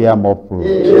will bear more fruit.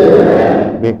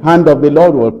 Amen. The hand of the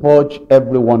Lord will purge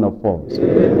every one of us.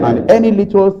 Amen. And any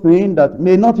little thing that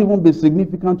may not even be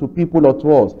significant to people or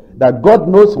to us, that God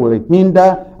knows will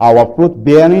hinder our fruit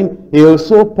bearing, he will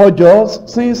so purge us,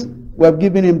 since we have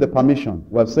given him the permission.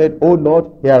 We have said, oh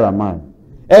Lord, here am I.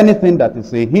 Anything that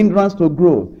is a hindrance to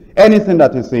growth, anything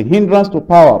that is a hindrance to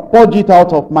power, purge it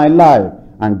out of my life,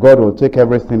 and God will take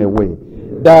everything away,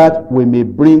 that we may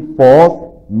bring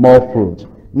forth more fruit.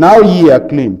 Now ye are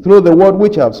clean, through the word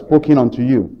which I have spoken unto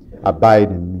you.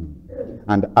 Abide in me,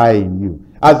 and I in you.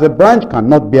 As a branch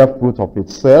cannot bear fruit of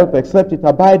itself, except it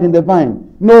abide in the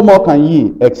vine, no more can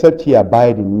ye, except ye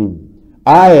abide in me.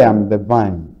 I am the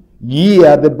vine, ye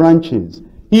are the branches.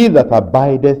 He that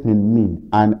abideth in me,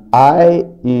 and I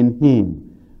in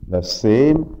him, the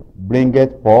same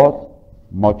bringeth forth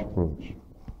much fruit.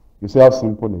 You see how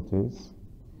simple it is?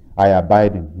 I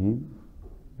abide in him,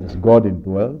 is God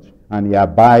indwelt, and he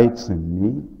abides in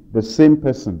me. The same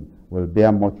person will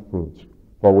bear much fruit.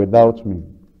 For without me,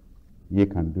 ye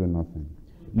can do nothing.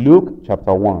 Luke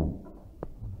chapter 1,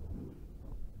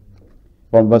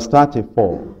 from verse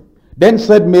 34. Then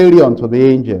said Mary unto the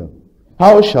angel,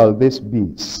 how shall this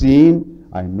be, seeing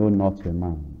I know not a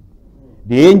man?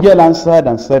 The angel answered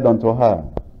and said unto her,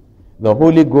 the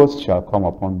Holy Ghost shall come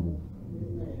upon thee.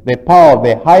 The power of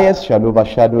the highest shall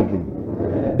overshadow thee.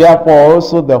 Therefore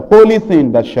also the holy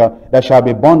thing that shall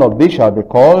be born of thee shall be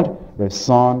called the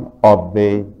Son of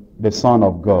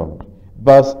God.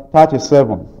 Verse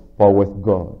 37, for with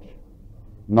God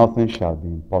nothing shall be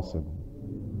impossible.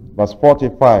 Verse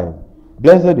 45,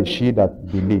 blessed is she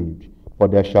that believed, for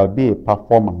there shall be a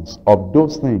performance of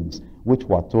those things which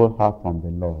were told her from the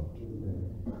Lord.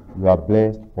 You are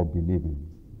blessed for believing.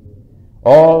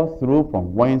 All through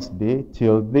from Wednesday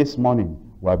till this morning,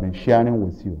 we have been sharing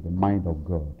with you the mind of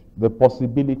God, the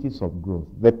possibilities of growth,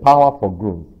 the power for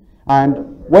growth.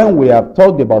 And when we have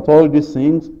talked about all these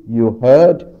things, you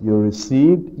heard, you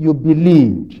received, you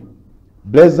believed.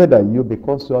 Blessed are you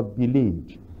because you have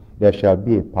believed. There shall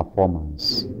be a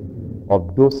performance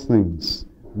of those things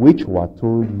which were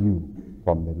told you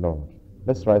from the Lord.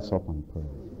 Let's rise up and pray.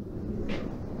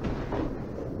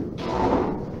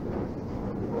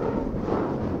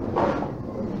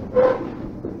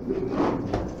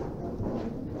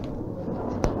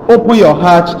 Open your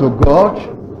heart to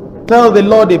God. Tell the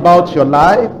Lord about your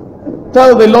life.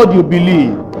 Tell the Lord you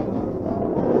believe.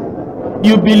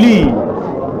 You believe.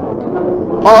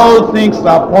 All things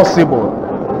are possible.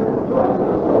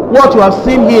 What you have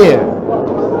seen here,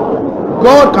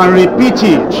 God can repeat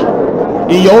it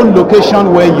in your own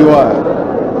location where you are.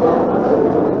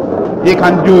 He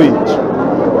can do it.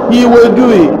 He will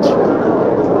do it.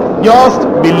 Just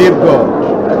believe God.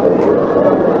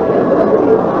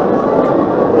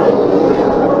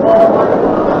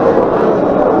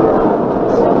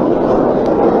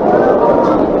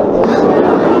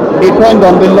 Depend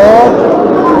on the Lord.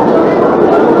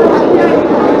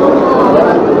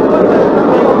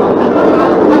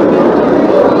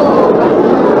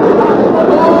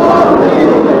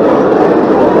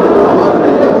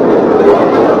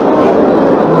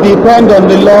 Depend on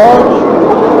the Lord.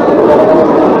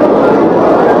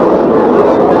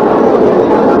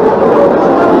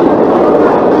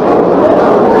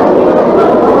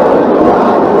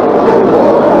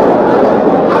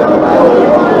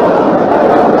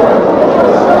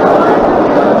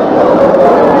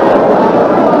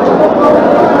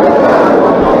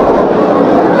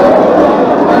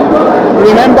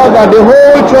 Remember that the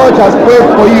whole church has prayed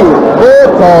for you,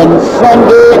 both on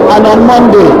Sunday and on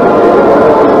Monday.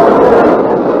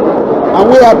 And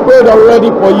we have prayed already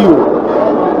for you.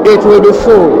 It will be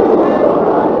so.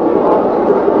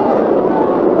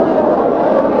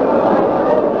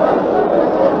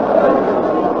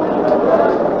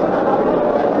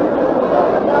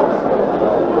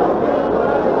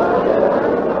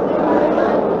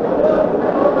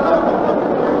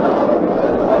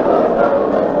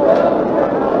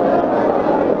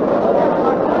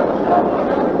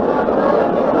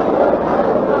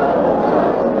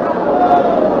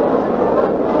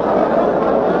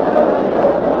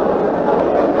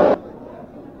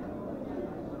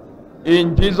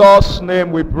 In Jesus'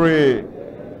 name we pray.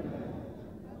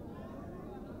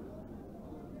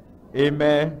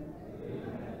 Amen.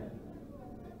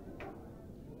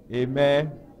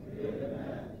 Amen.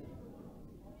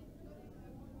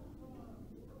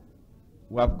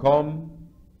 We have come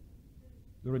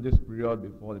during this period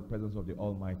before the presence of the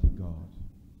Almighty God.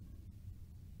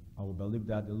 I will believe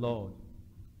that the Lord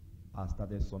has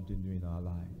started something new in our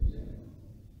lives.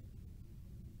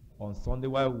 On Sunday,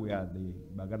 while we were at the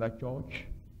Bagada Church,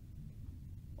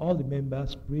 all the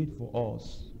members prayed for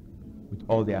us with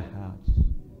all their hearts.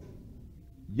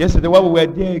 Yesterday, while we were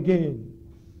there again,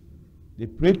 they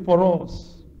prayed for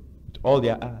us with all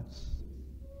their hearts.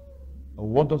 I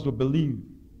want us to believe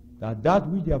that that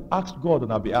which they have asked God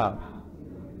on our behalf,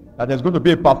 that there's going to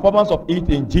be a performance of it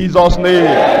in Jesus' name.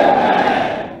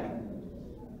 Amen.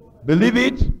 Believe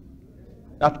it,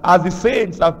 that as the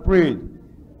saints have prayed,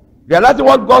 realizing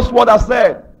what God's word has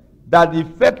said, that the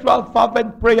effectual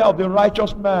fervent prayer of the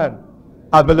righteous man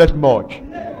availeth much.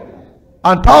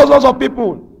 And thousands of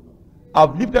people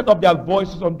have lifted up their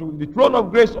voices unto the throne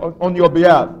of grace on your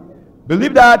behalf.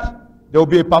 Believe that there will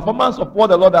be a performance of what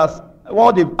the Lord has,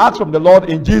 what they've asked from the Lord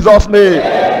in Jesus' name.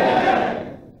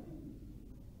 Amen.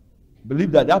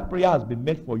 Believe that that prayer has been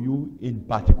made for you in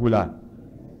particular.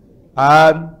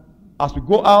 And as we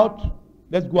go out,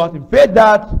 let's go out in faith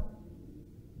that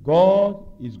God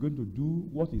is going to do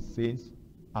what His saints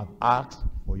have asked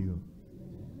for you.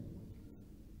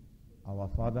 Our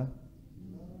Father,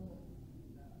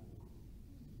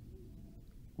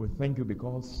 we thank you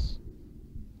because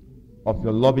of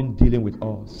your loving dealing with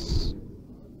us.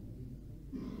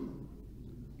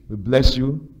 We bless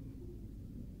you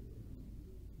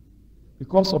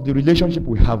because of the relationship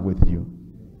we have with you.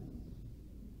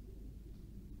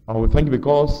 And we thank you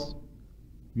because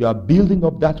you are building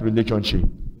up that relationship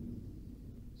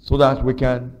so that we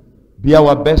can be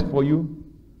our best for you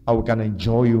and we can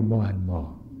enjoy you more and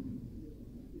more.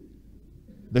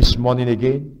 This morning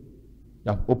again,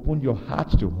 you have opened your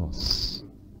heart to us.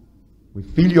 We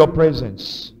feel your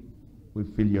presence. We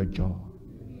feel your joy.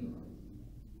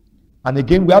 And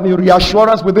again, we have a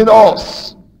reassurance within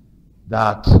us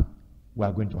that we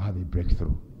are going to have a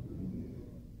breakthrough.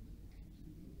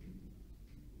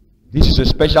 This is a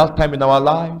special time in our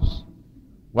lives.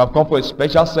 We have come for a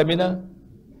special seminar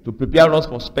to prepare us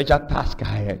for special tasks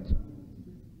ahead.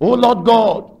 Oh Lord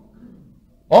God,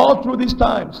 all through these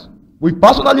times, we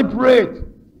personally prayed.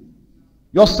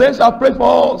 Your saints have prayed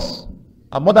for us.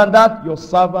 And more than that, your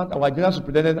servant, our general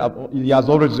superintendent, he has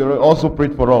already also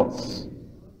prayed for us.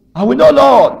 And we know,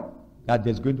 Lord, that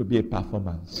there's going to be a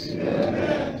performance.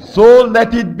 Amen. So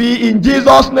let it be in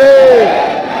Jesus' name.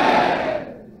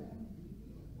 Amen.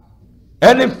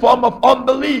 Any form of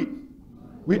unbelief,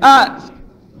 we ask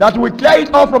that we clear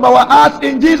it off from our hearts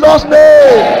in Jesus' name.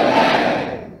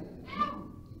 Amen.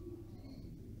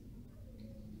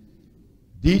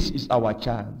 This is our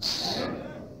chance.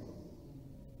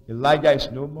 Elijah is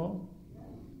no more.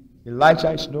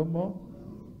 Elijah is no more.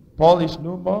 Paul is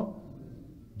no more.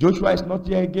 Joshua is not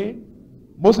here again.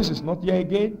 Moses is not here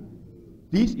again.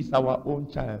 This is our own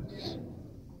chance.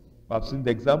 We have seen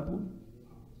the example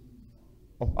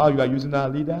of how you are using our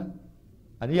leader.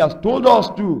 And he has told us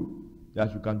too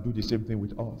that you can do the same thing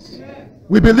with us.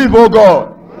 We believe, oh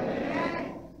God.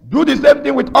 Do the same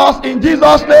thing with us in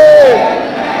Jesus'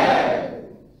 name.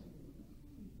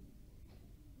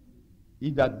 He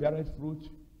that beareth fruit,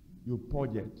 you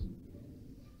purge it,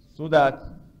 so that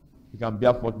you can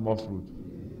bear forth more fruit.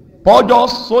 Purge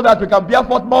us so that we can bear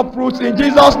forth more fruits in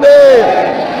Jesus'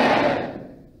 name.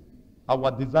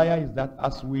 Our desire is that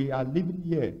as we are living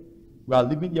here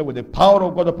with the power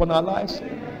of God upon our lives,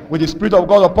 with the Spirit of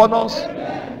God upon us,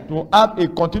 to have a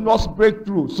continuous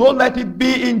breakthrough. So let it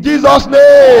be in Jesus'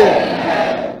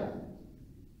 name.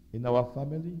 In our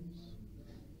families,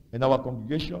 in our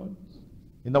congregations,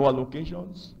 in our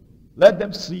locations, let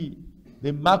them see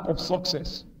the mark of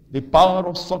success, the power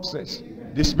of success,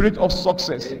 the spirit of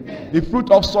success, the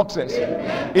fruit of success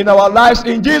in our lives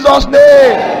in Jesus'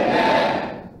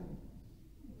 name.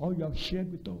 All you have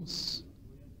shared with us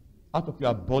out of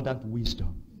your abundant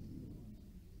wisdom,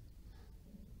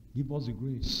 give us the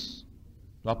grace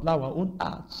to apply our own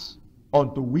hearts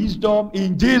unto wisdom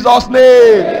in Jesus'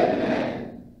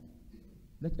 name.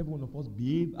 Let every one of us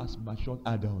behave as mature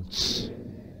adults.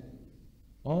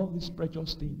 All these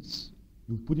precious things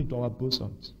you put into our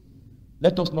bosoms,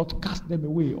 let us not cast them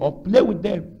away or play with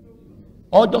them,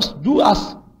 or just do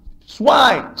as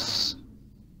swines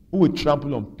who will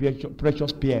trample on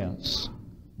precious pearls.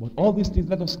 But all these things,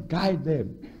 let us guide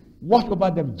them, watch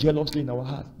over them jealously in our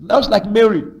hearts. Just like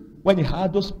Mary, when he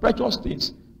had those precious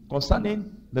things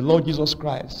concerning the Lord Jesus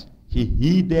Christ, he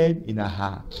hid them in her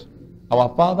heart. Our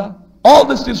Father, all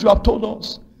these things you have told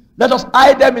us, let us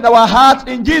hide them in our hearts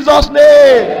in Jesus'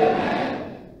 name.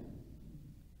 Amen.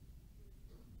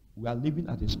 We are living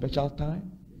at a special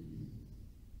time.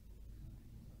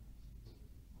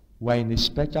 We are in a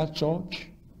special church.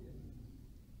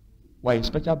 We are a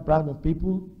special brand of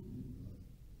people.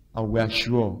 And we are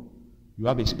sure you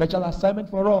have a special assignment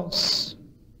for us.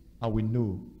 And we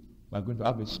know we are going to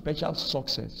have a special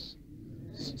success.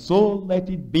 So let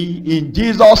it be in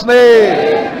Jesus' name.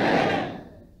 Amen.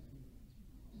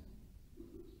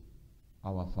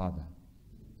 Our Father,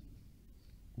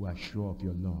 we are sure of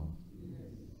your love.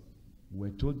 We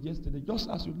were told yesterday, just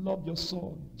as you loved your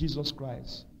Son, Jesus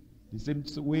Christ, the same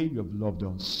way you have loved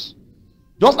us.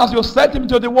 Just as you sent him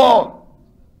to the world,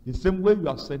 the same way you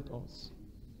have sent us.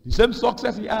 The same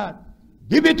success he had,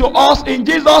 give it to us in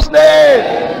Jesus' name.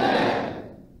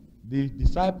 Amen. The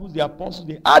disciples, the apostles,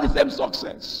 they had the same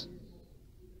success.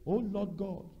 Oh Lord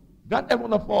God, grant every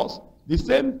one of us the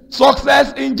same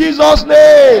success in Jesus'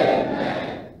 name.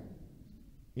 Amen.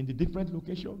 In the different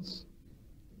locations,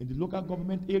 in the local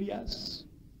government areas,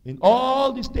 in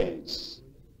all the states,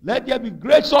 let there be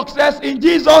great success in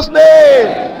Jesus' name.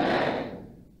 Amen.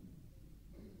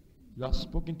 You have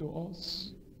spoken to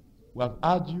us. We have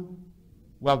heard you.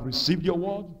 We have received your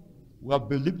word. We have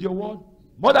believed your word.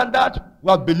 More than that,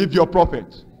 we have believed your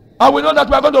prophet. And we know that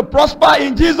we are going to prosper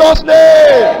in Jesus'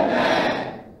 name.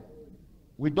 Amen.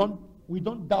 We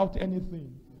don't doubt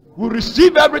anything. We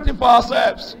receive everything for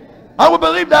ourselves. And we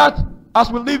believe that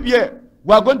as we live here,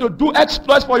 we are going to do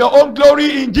exploits for your own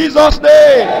glory in Jesus'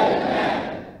 name.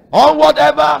 Amen. Onward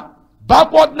ever,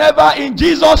 backward never in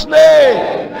Jesus' name.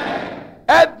 Amen.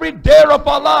 Every day of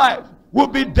our life will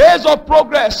be days of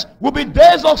progress, will be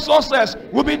days of success,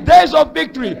 will be days of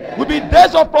victory, will be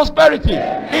days of prosperity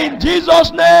in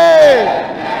Jesus' name.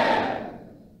 Amen.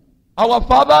 Our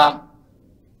Father,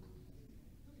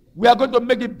 we are going to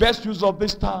make the best use of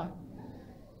this time.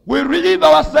 We relieve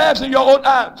ourselves in your own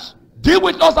hands. Deal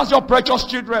with us as your precious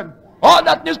children. All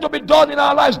that needs to be done in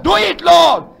our lives, do it,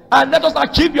 Lord. And let us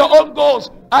achieve your own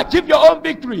goals, achieve your own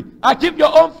victory, achieve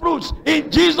your own fruits in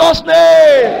Jesus'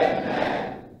 name.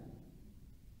 Amen.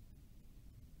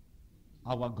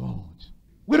 Our God,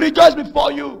 we rejoice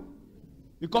before you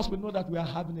because we know that we are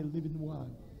having a living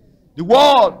one. The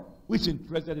world which is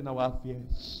interested in our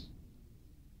affairs.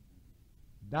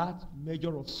 That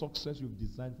measure of success you've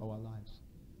designed for our lives,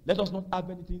 Let us not have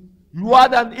anything lower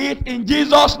than it in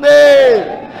Jesus' name.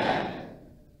 Amen.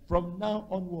 From now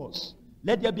onwards,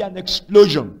 let there be an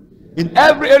explosion in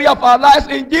every area of our lives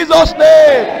in Jesus' name.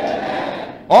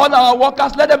 Amen. All our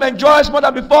workers, let them enjoy us more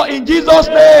than before in Jesus'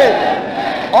 name.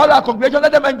 Amen. All our congregation,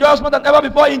 let them enjoy us more than ever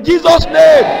before in Jesus'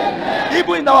 name. Amen.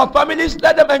 Even in our families,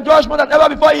 let them enjoy us more than ever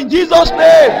before in Jesus'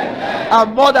 name. Amen.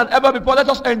 And more than ever before, let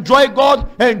us enjoy God,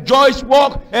 enjoy His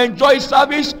work, enjoy His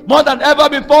service more than ever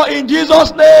before in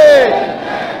Jesus' name.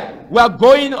 Amen. We are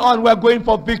going on, we are going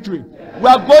for victory. We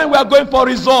are going for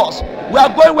results. We are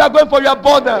going for your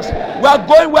abundance. We are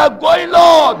going,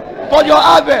 Lord, for your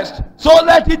harvest. So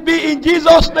let it be in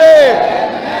Jesus' name.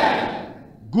 Amen.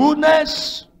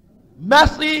 Goodness,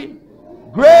 mercy,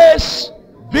 grace,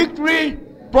 victory,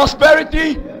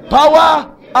 prosperity,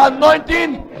 power,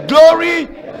 anointing, glory,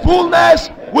 fullness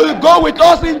will go with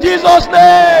us in Jesus' name.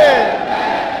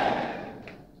 Amen.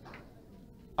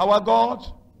 Our God,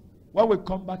 when we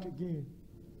come back again,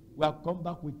 we are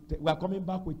coming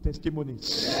back with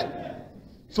testimonies.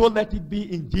 So let it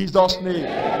be in Jesus' name.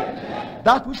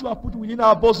 That which we have put within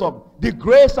our bosom, the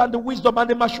grace and the wisdom and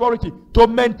the maturity to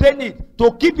maintain it,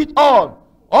 to keep it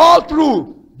all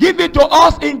through. Give it to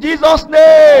us in Jesus'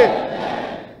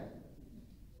 name.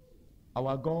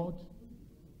 Our God,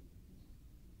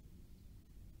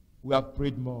 we have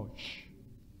prayed much,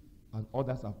 and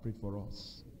others have prayed for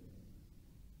us.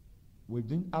 We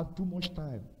didn't have too much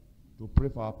time to pray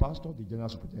for our pastor, the general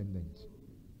superintendent.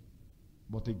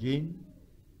 But again,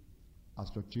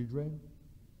 as your children,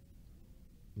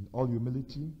 in all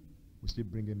humility, we still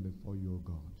bring him before you, O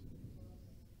God.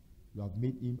 You have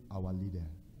made him our leader,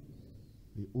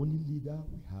 the only leader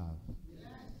we have.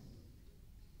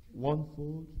 One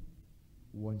fold,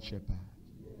 one shepherd.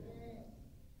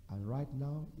 And right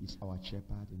now, he's our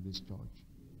shepherd in this church.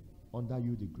 Under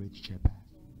you, the great shepherd.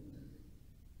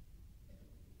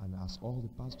 And as all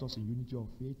the pastors in unity of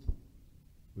faith,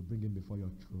 we bring him before your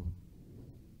throne.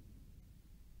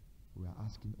 We are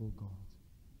asking, oh God,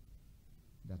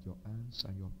 that your hands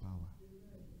and your power,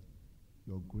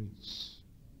 your grace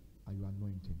and your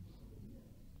anointing,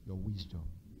 your wisdom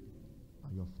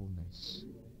and your fullness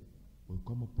will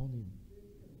come upon him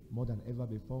more than ever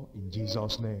before in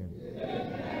Jesus' name.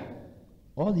 Amen.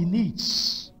 All he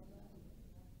needs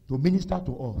to minister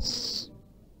to us,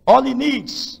 all he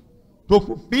needs to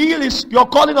fulfill your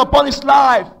calling upon his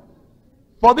life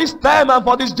for this time and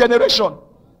for this generation,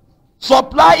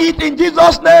 supply it in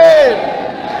Jesus' name.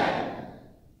 Amen.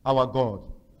 Our God.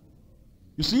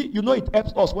 You see, it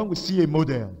helps us when we see a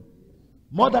model.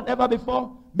 More than ever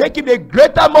before, make him a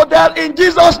greater model in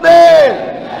Jesus' name.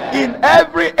 Amen. In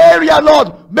every area,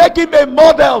 Lord, make him a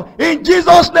model in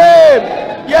Jesus' name.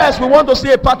 Amen. Yes, we want to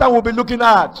see a pattern we'll be looking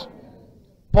at.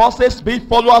 Paul says, be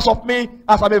followers of me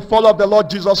as I'm a follower of the Lord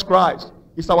Jesus Christ.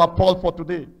 It's our Paul for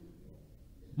today.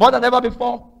 More than ever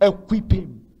before, equip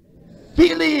him,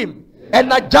 fill him,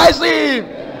 energize him,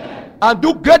 and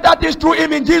do greater things through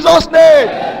him in Jesus' name.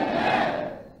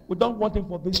 Amen. We don't want him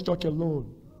for this church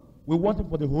alone. We want him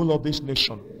for the whole of this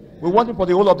nation. We want him for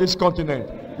the whole of this continent.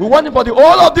 We want him for the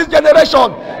whole of this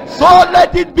generation. So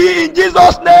let it be in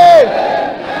Jesus' name.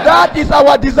 Amen. That is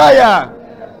our desire.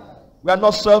 We are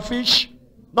not selfish,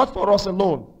 not for us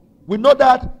alone. We know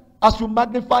that as you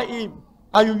magnify him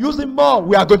and you use him more,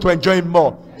 we are going to enjoy him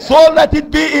more. So let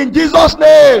it be in Jesus'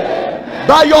 name. Amen.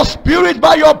 By your spirit,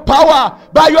 by your power,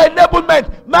 by your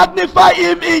enablement, magnify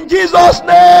him in Jesus'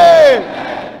 name.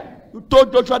 Amen. You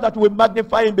told Joshua that we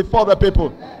magnify him before the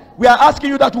people. We are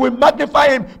asking you that we magnify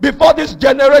him before this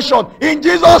generation in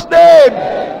Jesus' name.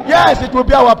 Amen. Yes, it will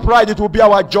be our pride, it will be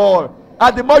our joy.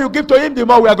 And the more you give to him, the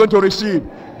more we are going to receive.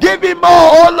 Give him more,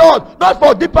 oh Lord, not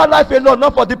for deeper life alone,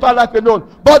 not for deeper life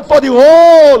alone, but for the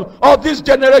whole of this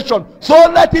generation. So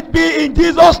let it be in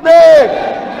Jesus' name.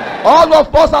 Amen. All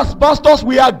of us as pastors,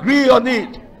 we agree on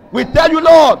it. We tell you,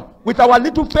 Lord, with our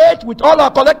little faith, with all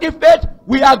our collective faith,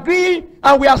 we agree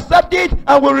and we accept it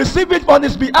and we receive it on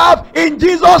his behalf in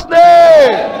Jesus'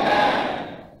 name.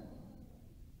 Amen.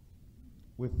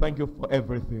 We thank you for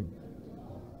everything.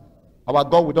 Our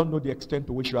God, we don't know the extent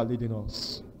to which you are leading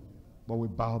us. But we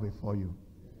bow before you.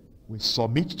 We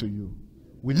submit to you.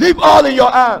 We leave all in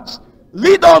your hands.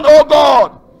 Lead on, oh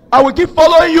God. And we keep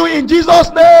following you in Jesus'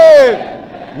 name.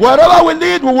 Amen. Wherever we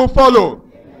lead, we will follow.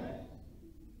 Amen.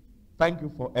 Thank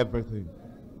you for everything.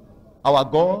 Our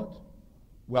God,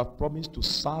 we have promised to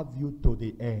serve you to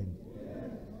the end.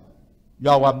 Amen. You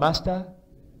are our master.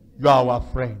 You are our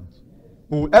friend.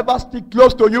 We will ever stick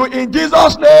close to you in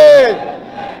Jesus' name.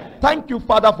 Amen. Thank you,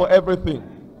 Father, for everything.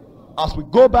 As we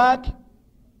go back,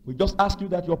 we just ask you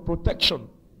that your protection,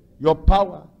 your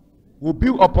power, will be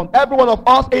upon every one of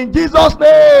us in Jesus'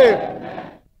 name.